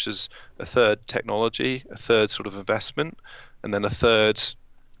third, which is a third technology, a third sort of investment, and then a third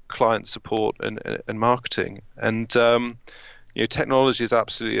client support and marketing. And technology is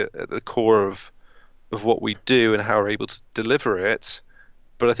absolutely at the core of what we do and how we're able to deliver it.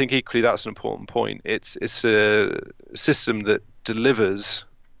 But I think equally that's an important point. It's a system that delivers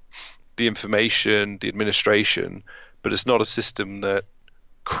the information, the administration, but it's not a system that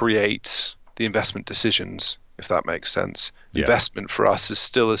creates the investment decisions, if that makes sense. Yeah. Investment for us is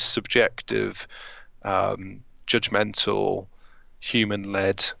still a subjective, judgmental,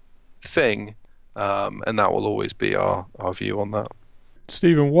 human-led thing, and that will always be our view on that.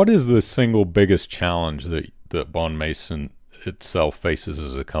 Stephen, what is the single biggest challenge that Bond Mason itself faces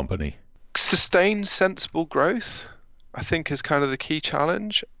as a company? Sustained, sensible growth, I think, is kind of the key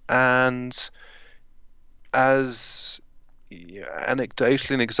challenge. And as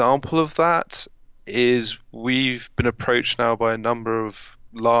anecdotally, an example of that is we've been approached now by a number of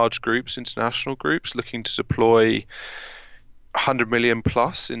large groups, international groups, looking to deploy 100 million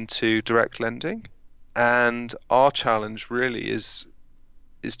plus into direct lending. And our challenge really is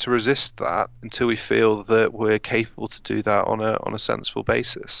to resist that until we feel that we're capable to do that on a sensible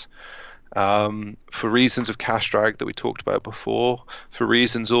basis. For reasons of cash drag that we talked about before, for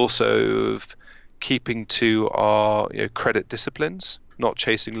reasons also of keeping to our credit disciplines, not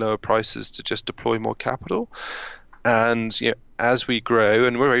chasing lower prices to just deploy more capital. And as we grow,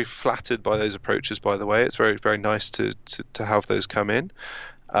 and we're very flattered by those approaches, by the way, it's very, very nice to have those come in.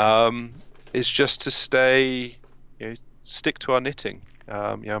 Is just to stick to our knitting.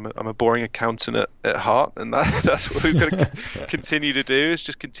 I'm a boring accountant at heart, and that's what we've got to continue to do, is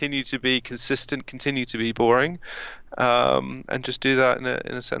just continue to be consistent, continue to be boring, and just do that in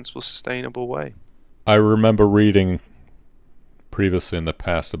a sensible, sustainable way. I remember reading previously in the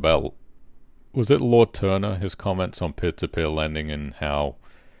past about, was it Lord Turner, his comments on peer-to-peer lending, and how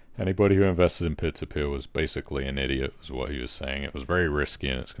anybody who invested in peer-to-peer was basically an idiot, was what he was saying. It was very risky,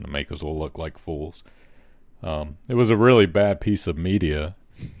 and it's going to make us all look like fools. It was a really bad piece of media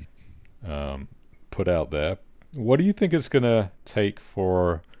put out there. What do you think it's going to take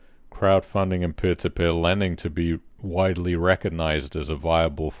for crowdfunding and peer-to-peer lending to be widely recognized as a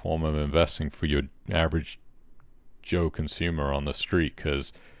viable form of investing for your average Joe consumer on the street?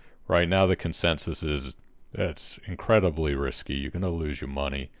 Because right now the consensus is it's incredibly risky. You're going to lose your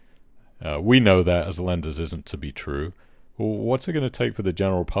money. We know that as lenders isn't to be true. What's it going to take for the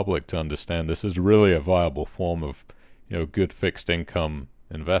general public to understand this is really a viable form of, good fixed income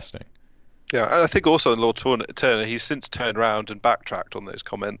investing? Yeah, and I think also in Lord Turner, he's since turned around and backtracked on those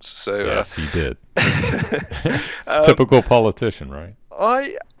comments. So yes, he did. Typical politician, right?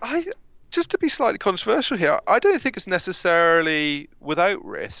 I just to be slightly controversial here, I don't think it's necessarily without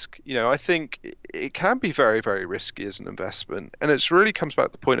risk. I think it can be very, very risky as an investment. And it really comes back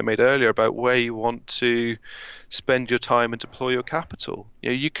to the point I made earlier about where you want to spend your time and deploy your capital.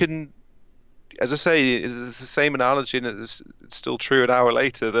 You can, as I say, it's the same analogy, and it's still true an hour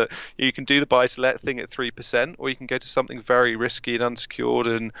later, that you can do the buy-to-let thing at 3%, or you can go to something very risky and unsecured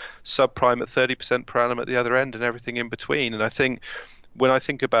and subprime at 30% per annum at the other end, and everything in between. And I think when I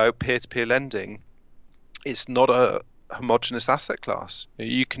think about peer-to-peer lending, it's not a homogeneous asset class.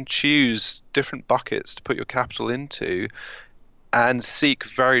 You can choose different buckets to put your capital into and seek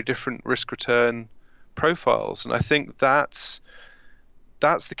very different risk-return profiles. And I think that's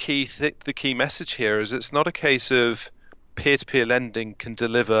the key message here. Is it's not a case of peer-to-peer lending can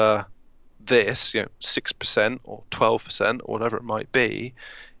deliver this, 6% or 12% or whatever it might be.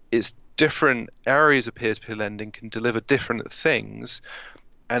 It's different areas of peer-to-peer lending can deliver different things,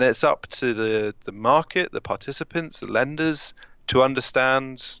 and it's up to the market, the participants, the lenders to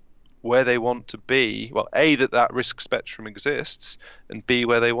understand where they want to be. Well, A, that risk spectrum exists, and B,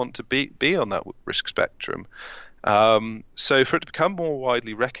 where they want to be on that risk spectrum. So for it to become more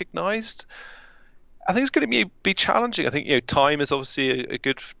widely recognized, I think it's going to be challenging. I think time is obviously a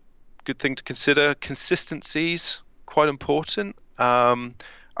good thing to consider. Consistency's quite important.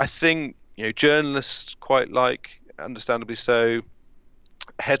 I think journalists quite like, understandably so,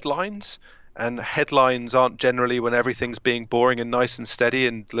 headlines, and headlines aren't generally when everything's being boring and nice and steady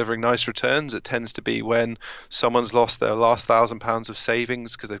and delivering nice returns. It tends to be when someone's lost their last £1,000 of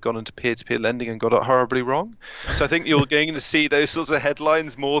savings because they've gone into peer-to-peer lending and got it horribly wrong. So I think you're going to see those sorts of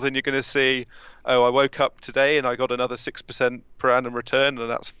headlines more than you're going to see, oh, I woke up today and I got another 6% per annum return, and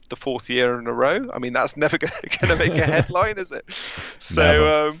that's the fourth year in a row. I mean, that's never going to make a headline, is it?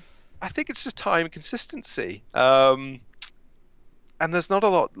 So I think it's just time and consistency. And there's not a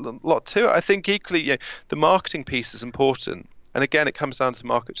lot to it. I think equally, the marketing piece is important. And again, it comes down to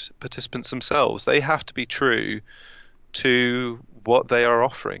market participants themselves. They have to be true to what they are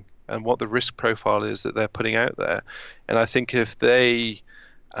offering and what the risk profile is that they're putting out there. And I think if they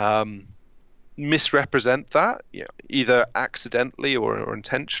misrepresent that, either accidentally or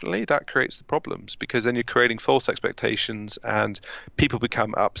intentionally, that creates the problems, because then you're creating false expectations and people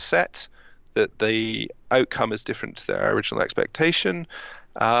become upset that the outcome is different to their original expectation,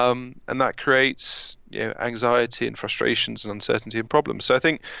 and that creates anxiety and frustrations and uncertainty and problems. So I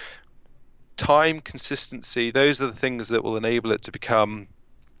think time, consistency, those are the things that will enable it to become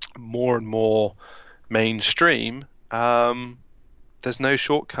more and more mainstream. There's no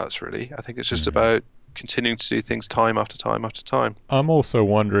shortcuts, really. I think it's just about continuing to do things time after time after time. I'm also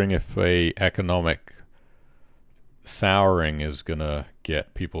wondering if a economic souring is going to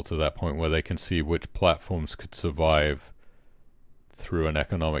get people to that point where they can see which platforms could survive through an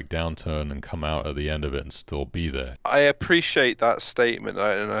economic downturn and come out at the end of it and still be there. I appreciate that statement,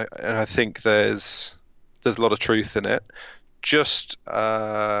 and I think there's a lot of truth in it. Just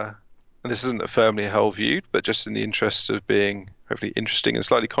and this isn't a firmly held view, but just in the interest of being hopefully interesting and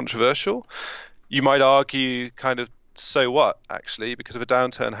slightly controversial, you might argue kind of, so what, actually, because if a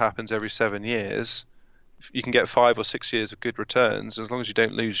downturn happens every 7 years, you can get 5 or 6 years of good returns. As long as you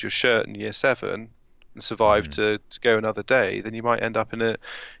don't lose your shirt in year 7 and survive to go another day, then you might end up in a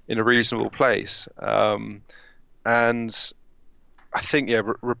reasonable place. And I think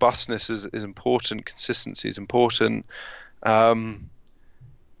robustness is important. Consistency is important. I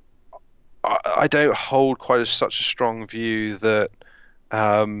don't hold such a strong view that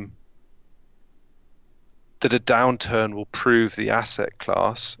that a downturn will prove the asset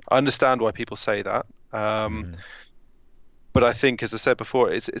class. I understand why people say that, but I think, as I said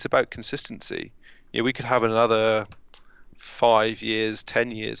before, it's about consistency. We could have another 5 years, 10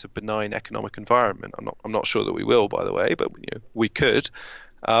 years of benign economic environment. I'm not sure that we will, by the way, but we could.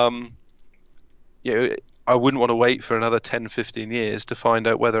 I wouldn't want to wait for another 10, 15 years to find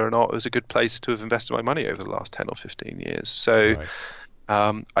out whether or not it was a good place to have invested my money over the last 10 or 15 years. So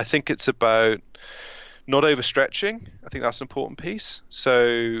I think it's about not overstretching. I think that's an important piece.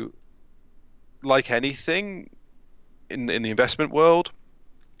 So like anything in the investment world,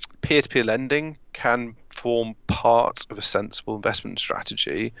 peer-to-peer lending can form part of a sensible investment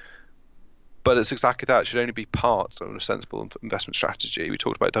strategy, but it's exactly that. It should only be part of a sensible investment strategy. We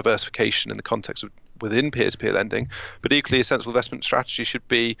talked about diversification in the context of within peer-to-peer lending, but equally a sensible investment strategy should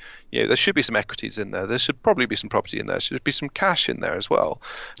be, there should be some equities in there. There should probably be some property in there. There should be some cash in there as well.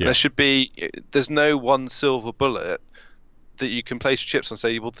 Yeah. There's no one silver bullet that you can place your chips on and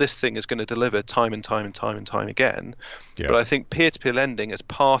say, well, this thing is going to deliver time and time and time and time again. Yeah. But I think peer-to-peer lending as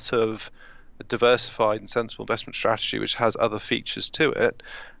part of a diversified and sensible investment strategy, which has other features to it,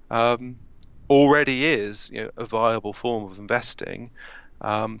 already is a viable form of investing.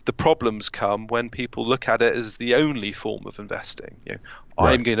 The problems come when people look at it as the only form of investing. Right.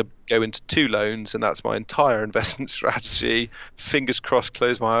 I'm going to go into 2 loans and that's my entire investment strategy. Fingers crossed,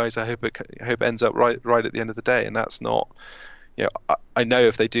 close my eyes. I hope it ends up right at the end of the day. And that's not. I know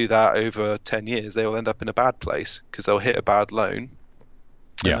if they do that over 10 years, they will end up in a bad place because they'll hit a bad loan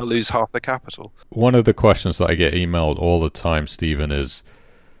and they'll lose half their capital. One of the questions that I get emailed all the time, Stephen, is,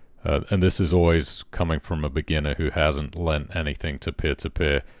 and this is always coming from a beginner who hasn't lent anything to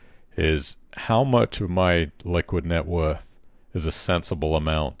peer-to-peer, is how much of my liquid net worth is a sensible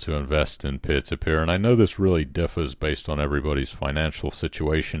amount to invest in peer-to-peer? And I know this really differs based on everybody's financial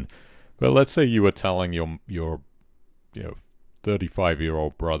situation, but let's say you were telling your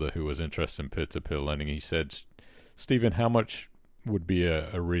 35-year-old brother who was interested in peer-to-peer lending, he said, Stephen, how much would be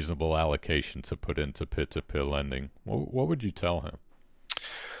a reasonable allocation to put into peer-to-peer lending? What would you tell him?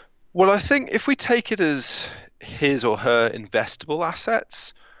 Well, I think if we take it as his or her investable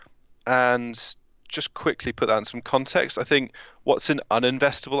assets and just quickly put that in some context, I think what's an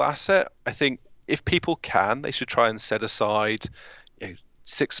uninvestable asset, I think if people can, they should try and set aside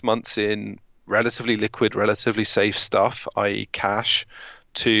 6 months in relatively liquid, relatively safe stuff, i.e. cash,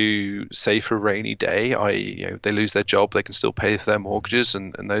 to save for a rainy day, i.e. they lose their job, they can still pay for their mortgages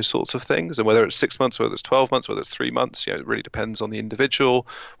and those sorts of things. And whether it's 6 months, whether it's 12 months, whether it's 3 months, it really depends on the individual,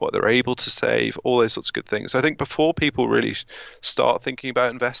 what they're able to save, all those sorts of good things. So I think before people really start thinking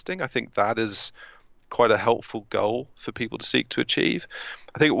about investing, I think that is quite a helpful goal for people to seek to achieve.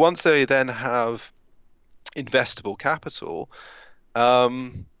 I think once they then have investable capital,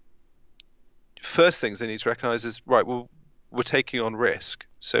 first things they need to recognize is, right, well, we're taking on risk.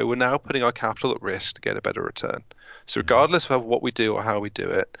 So we're now putting our capital at risk to get a better return. So regardless of what we do or how we do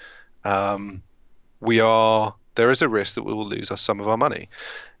it, there is a risk that we will lose some of our money.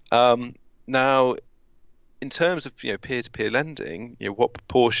 Now, in terms of peer-to-peer lending, what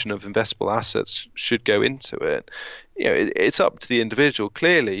proportion of investable assets should go into it? It's up to the individual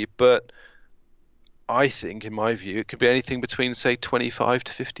clearly, but I think, in my view, it could be anything between, say, 25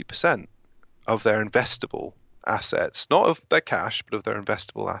 to 50% of their investable assets, not of their cash, but of their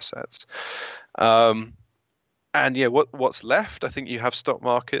investable assets. What's left? I think you have stock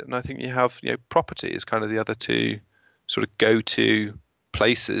market, and I think you have property is kind of the other two sort of go-to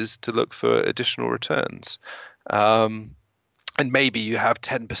places to look for additional returns. And maybe you have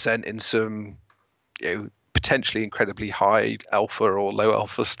 10% in some potentially incredibly high alpha or low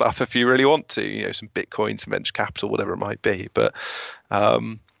alpha stuff if you really want to, some Bitcoin, some venture capital, whatever it might be. But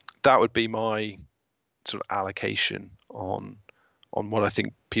that would be my sort of allocation on what I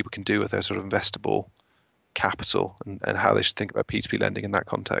think people can do with their sort of investable capital and how they should think about P2P lending in that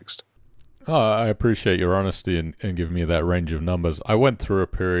context. I appreciate your honesty and giving me that range of numbers. I went through a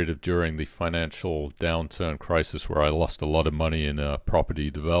period during the financial downturn crisis where I lost a lot of money in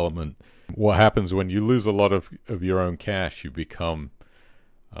property development. What happens when you lose a lot of your own cash, you become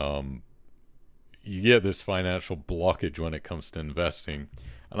you get this financial blockage when it comes to investing.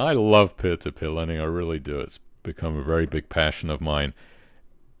 And I love peer-to-peer lending. I really do. It's become a very big passion of mine.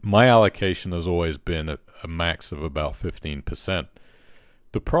 My allocation has always been a max of about 15%.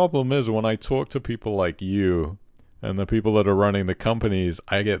 The problem is when I talk to people like you and the people that are running the companies,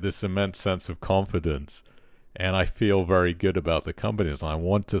 I get this immense sense of confidence and I feel very good about the companies. And I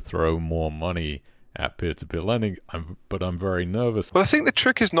want to throw more money at peer-to-peer lending, but I'm very nervous. Well, I think the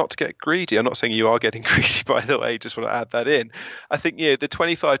trick is not to get greedy. I'm not saying you are getting greedy, by the way. Just want to add that in. I think the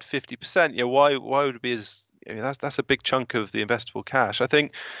 25 to 50%. Why would it be as that's a big chunk of the investable cash. I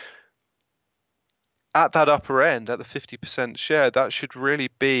think at that upper end, at the 50% share, that should really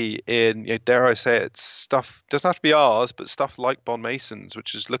be in, dare I say it, stuff, doesn't have to be ours, but stuff like Bond Masons,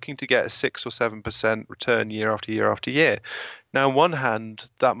 which is looking to get a 6 or 7% return year after year after year. Now, on one hand,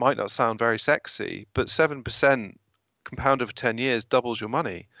 that might not sound very sexy, but 7% compound over 10 years doubles your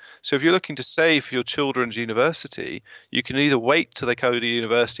money. So if you're looking to save for your children's university, you can either wait till they go to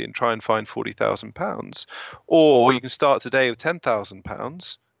university and try and find £40,000, or you can start today with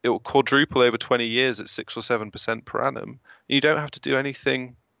 £10,000. It will quadruple over 20 years at 6 or 7% per annum. You don't have to do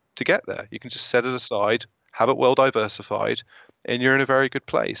anything to get there. You can just set it aside, have it well diversified, and you're in a very good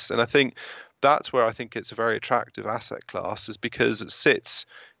place. And I think that's where I think it's a very attractive asset class, is because it sits,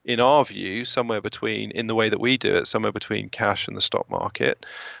 in our view, somewhere between, in the way that we do it, somewhere between cash and the stock market,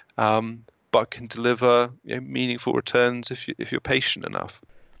 but can deliver meaningful returns if you're patient enough.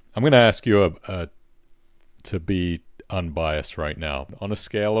 I'm going to ask you to be unbiased right now. On a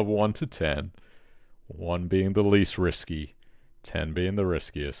scale of 1 to 10, 1 being the least risky, 10 being the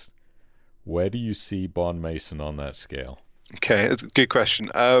riskiest, where do you see Bond Mason on that scale? Okay, that's a good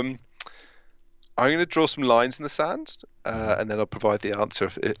question. I'm going to draw some lines in the sand, and then I'll provide the answer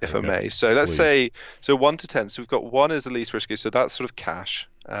if I may. So let's say 1 to 10. So we've got 1 is the least risky, so that's sort of cash.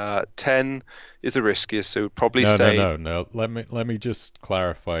 10 is the riskiest, so we'd probably say... No. Let me just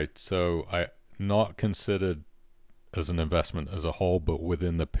clarify. So I not considered as an investment as a whole, but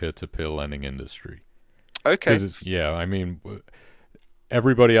within the peer-to-peer lending industry. Okay. Yeah, I mean,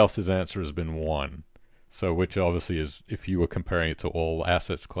 everybody else's answer has been 1. So, which obviously is, if you were comparing it to all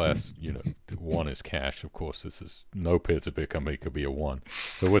assets class, 1 is cash. Of course, this is no peer-to-peer company could be a 1.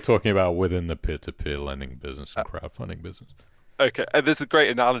 So we're talking about within the peer-to-peer lending business and crowdfunding business. Okay, and there's a great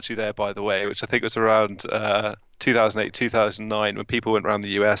analogy there, by the way, which I think was around 2008, 2009, when people went around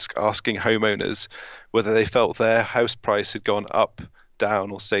the US asking homeowners whether they felt their house price had gone up,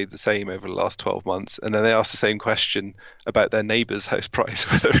 down, or stayed the same over the last 12 months. And then they asked the same question about their neighbour's house price,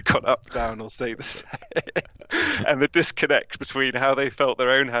 whether it got up, down, or stayed the same. And the disconnect between how they felt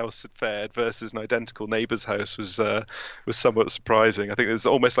their own house had fared versus an identical neighbour's house was somewhat surprising. I think there's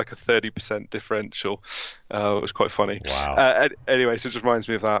almost like a 30% differential. It was quite funny. Wow. Anyway, so it just reminds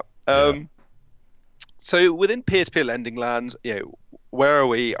me of that. So within peer-to-peer lending land, where are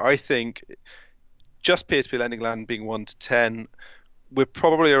we? I think just peer-to-peer lending land being 1 to 10, we're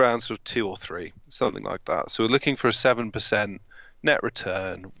probably around sort of 2 or 3, something like that. So we're looking for a 7% net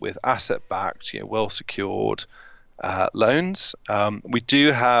return with asset-backed, well-secured loans. We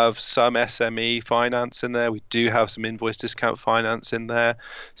do have some SME finance in there. We do have some invoice discount finance in there.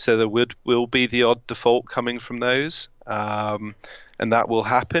 So there will be the odd default coming from those. And that will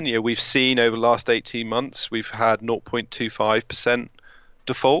happen. We've seen over the last 18 months, we've had 0.25%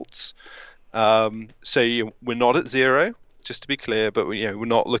 defaults. So we're not at 0. Just to be clear, but we're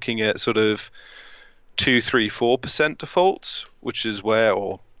not looking at sort of 2, 3, 4% defaults, which is where,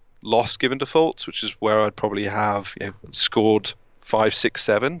 or loss given defaults, which is where I'd probably have scored 5, 6,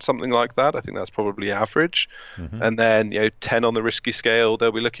 7, something like that. I think that's probably average. Mm-hmm. And then 10 on the risky scale,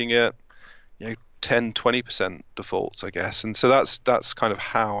 they'll be looking at 10, 20% defaults, I guess. And so that's kind of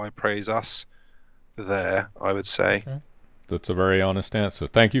how I praise us there, I would say. Okay. That's a very honest answer.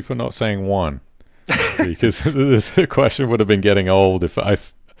 Thank you for not saying 1. Because this question would have been getting old if I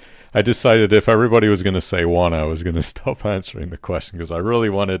decided if everybody was going to say 1, I was going to stop answering the question, because I really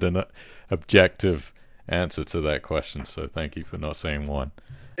wanted an objective answer to that question. So thank you for not saying 1.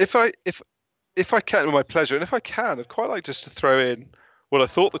 If I can, with my pleasure, and if I can, I'd quite like just to throw in what I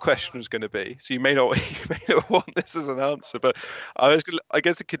thought the question was going to be. So you may not want this as an answer, but I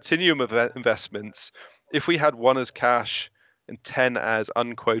guess a continuum of investments. If we had 1 as cash and 10 as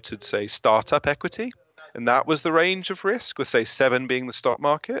unquoted, say, startup equity, and that was the range of risk, with, say, 7 being the stock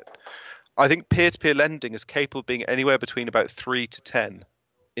market, I think peer-to-peer lending is capable of being anywhere between about 3 to 10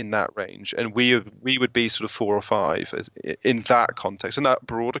 in that range, and we would be sort of 4 or 5 in that context, in that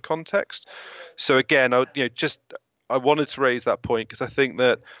broader context. So again, I wanted to raise that point because I think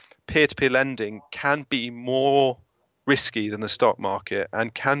that peer-to-peer lending can be more risky than the stock market,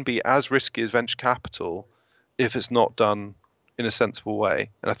 and can be as risky as venture capital if it's not done in a sensible way.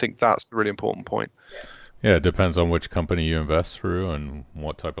 And I think that's the really important point. Yeah, it depends on which company you invest through and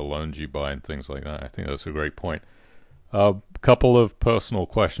what type of loans you buy and things like that. I think that's a great point. A couple of personal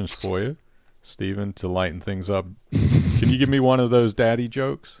questions for you, Stephen, to lighten things up. Can you give me one of those daddy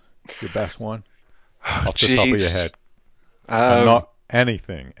jokes? Your best one? off the top of your head. And not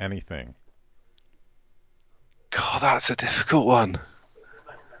anything. God, that's a difficult one.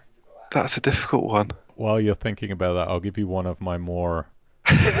 While you're thinking about that, I'll give you one of my more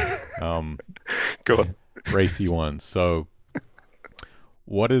Go on. racy ones. So,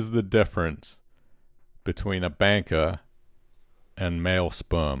 what is the difference between a banker and male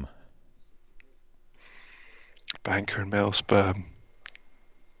sperm? Banker and male sperm.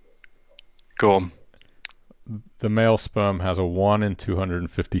 Go on. The male sperm has a 1 in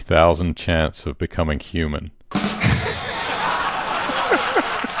 250,000 chance of becoming human.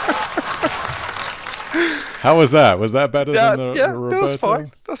 How was that? Was that better than the Roberto? That's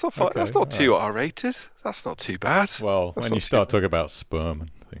fine. That's not fine. Okay, That's not too R-rated. That's not too bad. Well, That's when you not start talking about sperm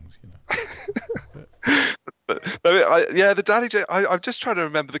and things, the daddy joke. I'm just trying to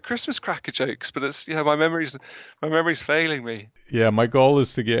remember the Christmas cracker jokes, but it's my memory's failing me. Yeah, my goal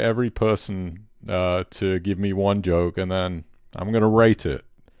is to get every person to give me one joke, and then I'm going to rate it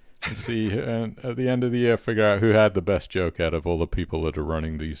and see, and at the end of the year, figure out who had the best joke out of all the people that are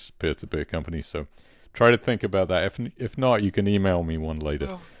running these peer-to-peer companies. So try to think about that. If not, you can email me one later.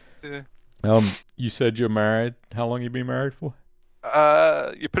 Oh, yeah. You said you're married. How long you been married for?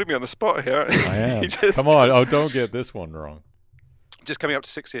 You're putting me on the spot here. I am. Come on. Oh, don't get this one wrong. Just coming up to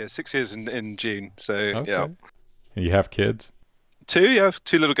 6 years. 6 years in June. So, Okay. yeah. You have kids? 2, you have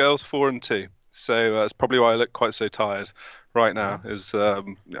 2 little girls, 4 and 2. So that's probably why I look quite so tired right now. Is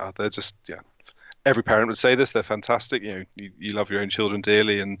they're just Every parent would say this. They're fantastic. You love your own children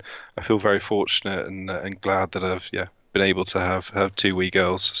dearly, and I feel very fortunate and glad that I've been able to have 2 wee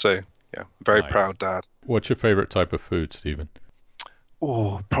girls. So very Nice. proud dad. What's your favorite type of food, Stephen?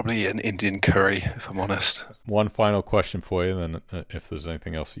 Oh, probably an Indian curry, if I'm honest. One final question for you, and then if there's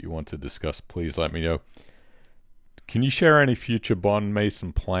anything else that you want to discuss, please let me know. Can you share any future Bond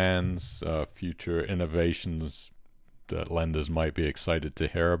Mason plans, future innovations that lenders might be excited to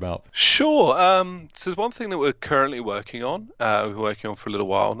hear about? Sure. So there's one thing that we're currently working on. We've been working on for a little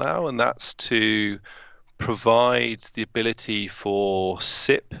while now, and that's to provide the ability for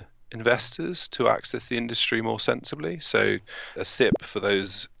SIP investors to access the industry more sensibly. So a SIP, for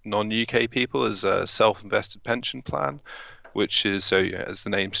those non-UK people, is a self-invested pension plan, which is, as the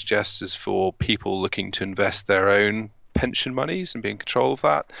name suggests, is for people looking to invest their own pension monies and be in control of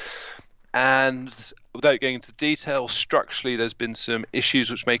that. And without going into detail, structurally, there's been some issues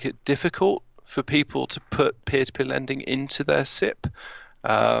which make it difficult for people to put peer-to-peer lending into their SIP.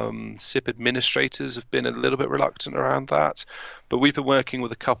 SIP administrators have been a little bit reluctant around that, but we've been working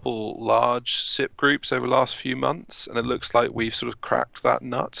with a couple large SIP groups over the last few months, and it looks like we've sort of cracked that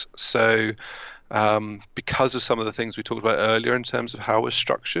nut. So because of some of the things we talked about earlier in terms of how we're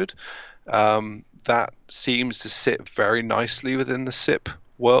structured, that seems to sit very nicely within the SIP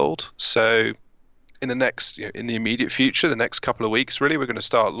world. So in the immediate future, the next couple of weeks, really, we're going to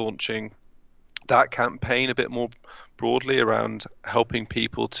start launching that campaign a bit more broadly around helping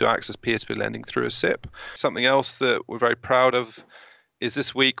people to access peer-to-peer lending through a SIP. Something else that we're very proud of is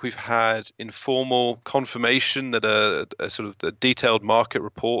this week we've had informal confirmation that a sort of the detailed market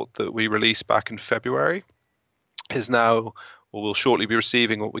report that we released back in February is now, or will shortly be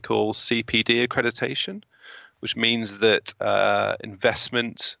receiving, what we call CPD accreditation, which means that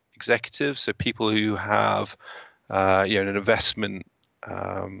investment executives, so people who have an investment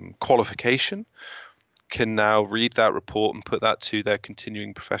qualification, can now read that report and put that to their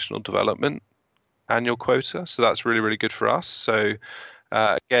continuing professional development annual quota. So that's really, really good for us. So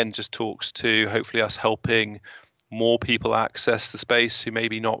again, just talks to hopefully us helping more people access the space who may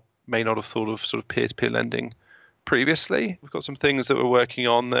not have thought of sort of peer-to-peer lending previously. We've got some things that we're working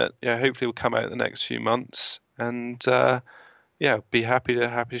on that hopefully will come out in the next few months, and be happy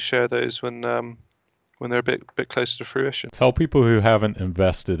to share those when they're a bit closer to fruition. Tell people who haven't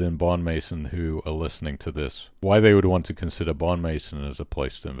invested in Bond Mason who are listening to this why they would want to consider Bond Mason as a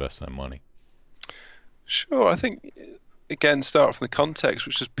place to invest their money. Sure. I think, again, start from the context,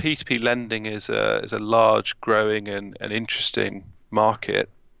 which is P2P lending is a large, growing and interesting market,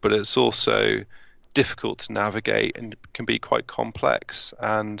 but it's also difficult to navigate and can be quite complex.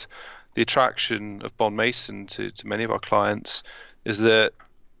 And the attraction of Bond Mason to many of our clients is that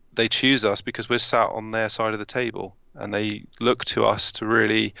they choose us because we're sat on their side of the table, and they look to us to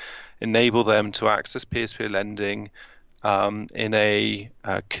really enable them to access peer-to-peer lending in a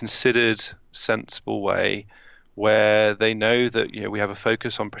considered, sensible way, where they know that we have a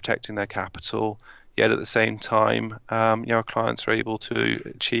focus on protecting their capital, yet at the same time our clients are able to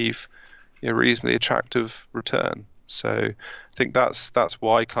achieve a reasonably attractive return. So I think that's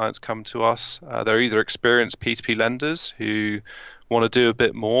why clients come to us. They're either experienced P2P lenders who want to do a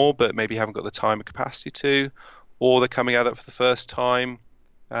bit more, but maybe haven't got the time and capacity to, or they're coming at it for the first time,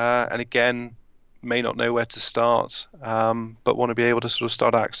 and again, may not know where to start, but want to be able to sort of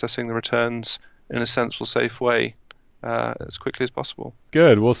start accessing the returns in a sensible, safe way as quickly as possible.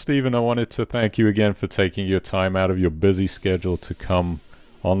 Good. Well, Stephen, I wanted to thank you again for taking your time out of your busy schedule to come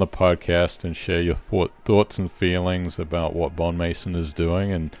on the podcast and share your thoughts and feelings about what Bond Mason is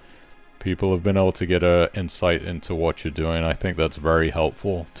doing, and people have been able to get an insight into what you're doing. I think that's very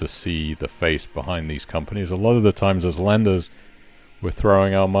helpful to see the face behind these companies. A lot of the times as lenders, we're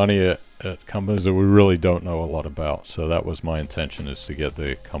throwing our money at companies that we really don't know a lot about. So that was my intention, is to get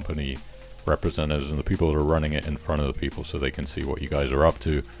the company representatives and the people that are running it in front of the people so they can see what you guys are up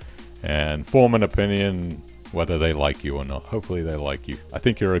to and form an opinion whether they like you or not. Hopefully they like you. I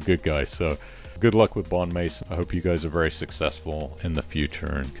think you're a good guy, so good luck with Bond Mason. I hope you guys are very successful in the future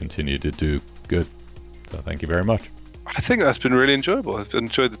and continue to do good. So thank you very much. I think that's been really enjoyable. I've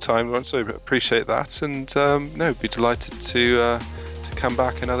enjoyed the time, Ron, so I appreciate that, and be delighted to come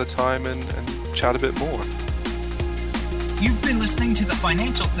back another time and chat a bit more. You've been listening to the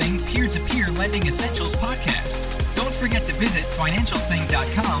Financial Thing Peer-to-Peer Lending Essentials podcast. Don't forget to visit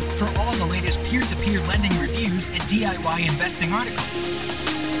financialthing.com for all the latest peer-to-peer lending reviews and DIY investing articles.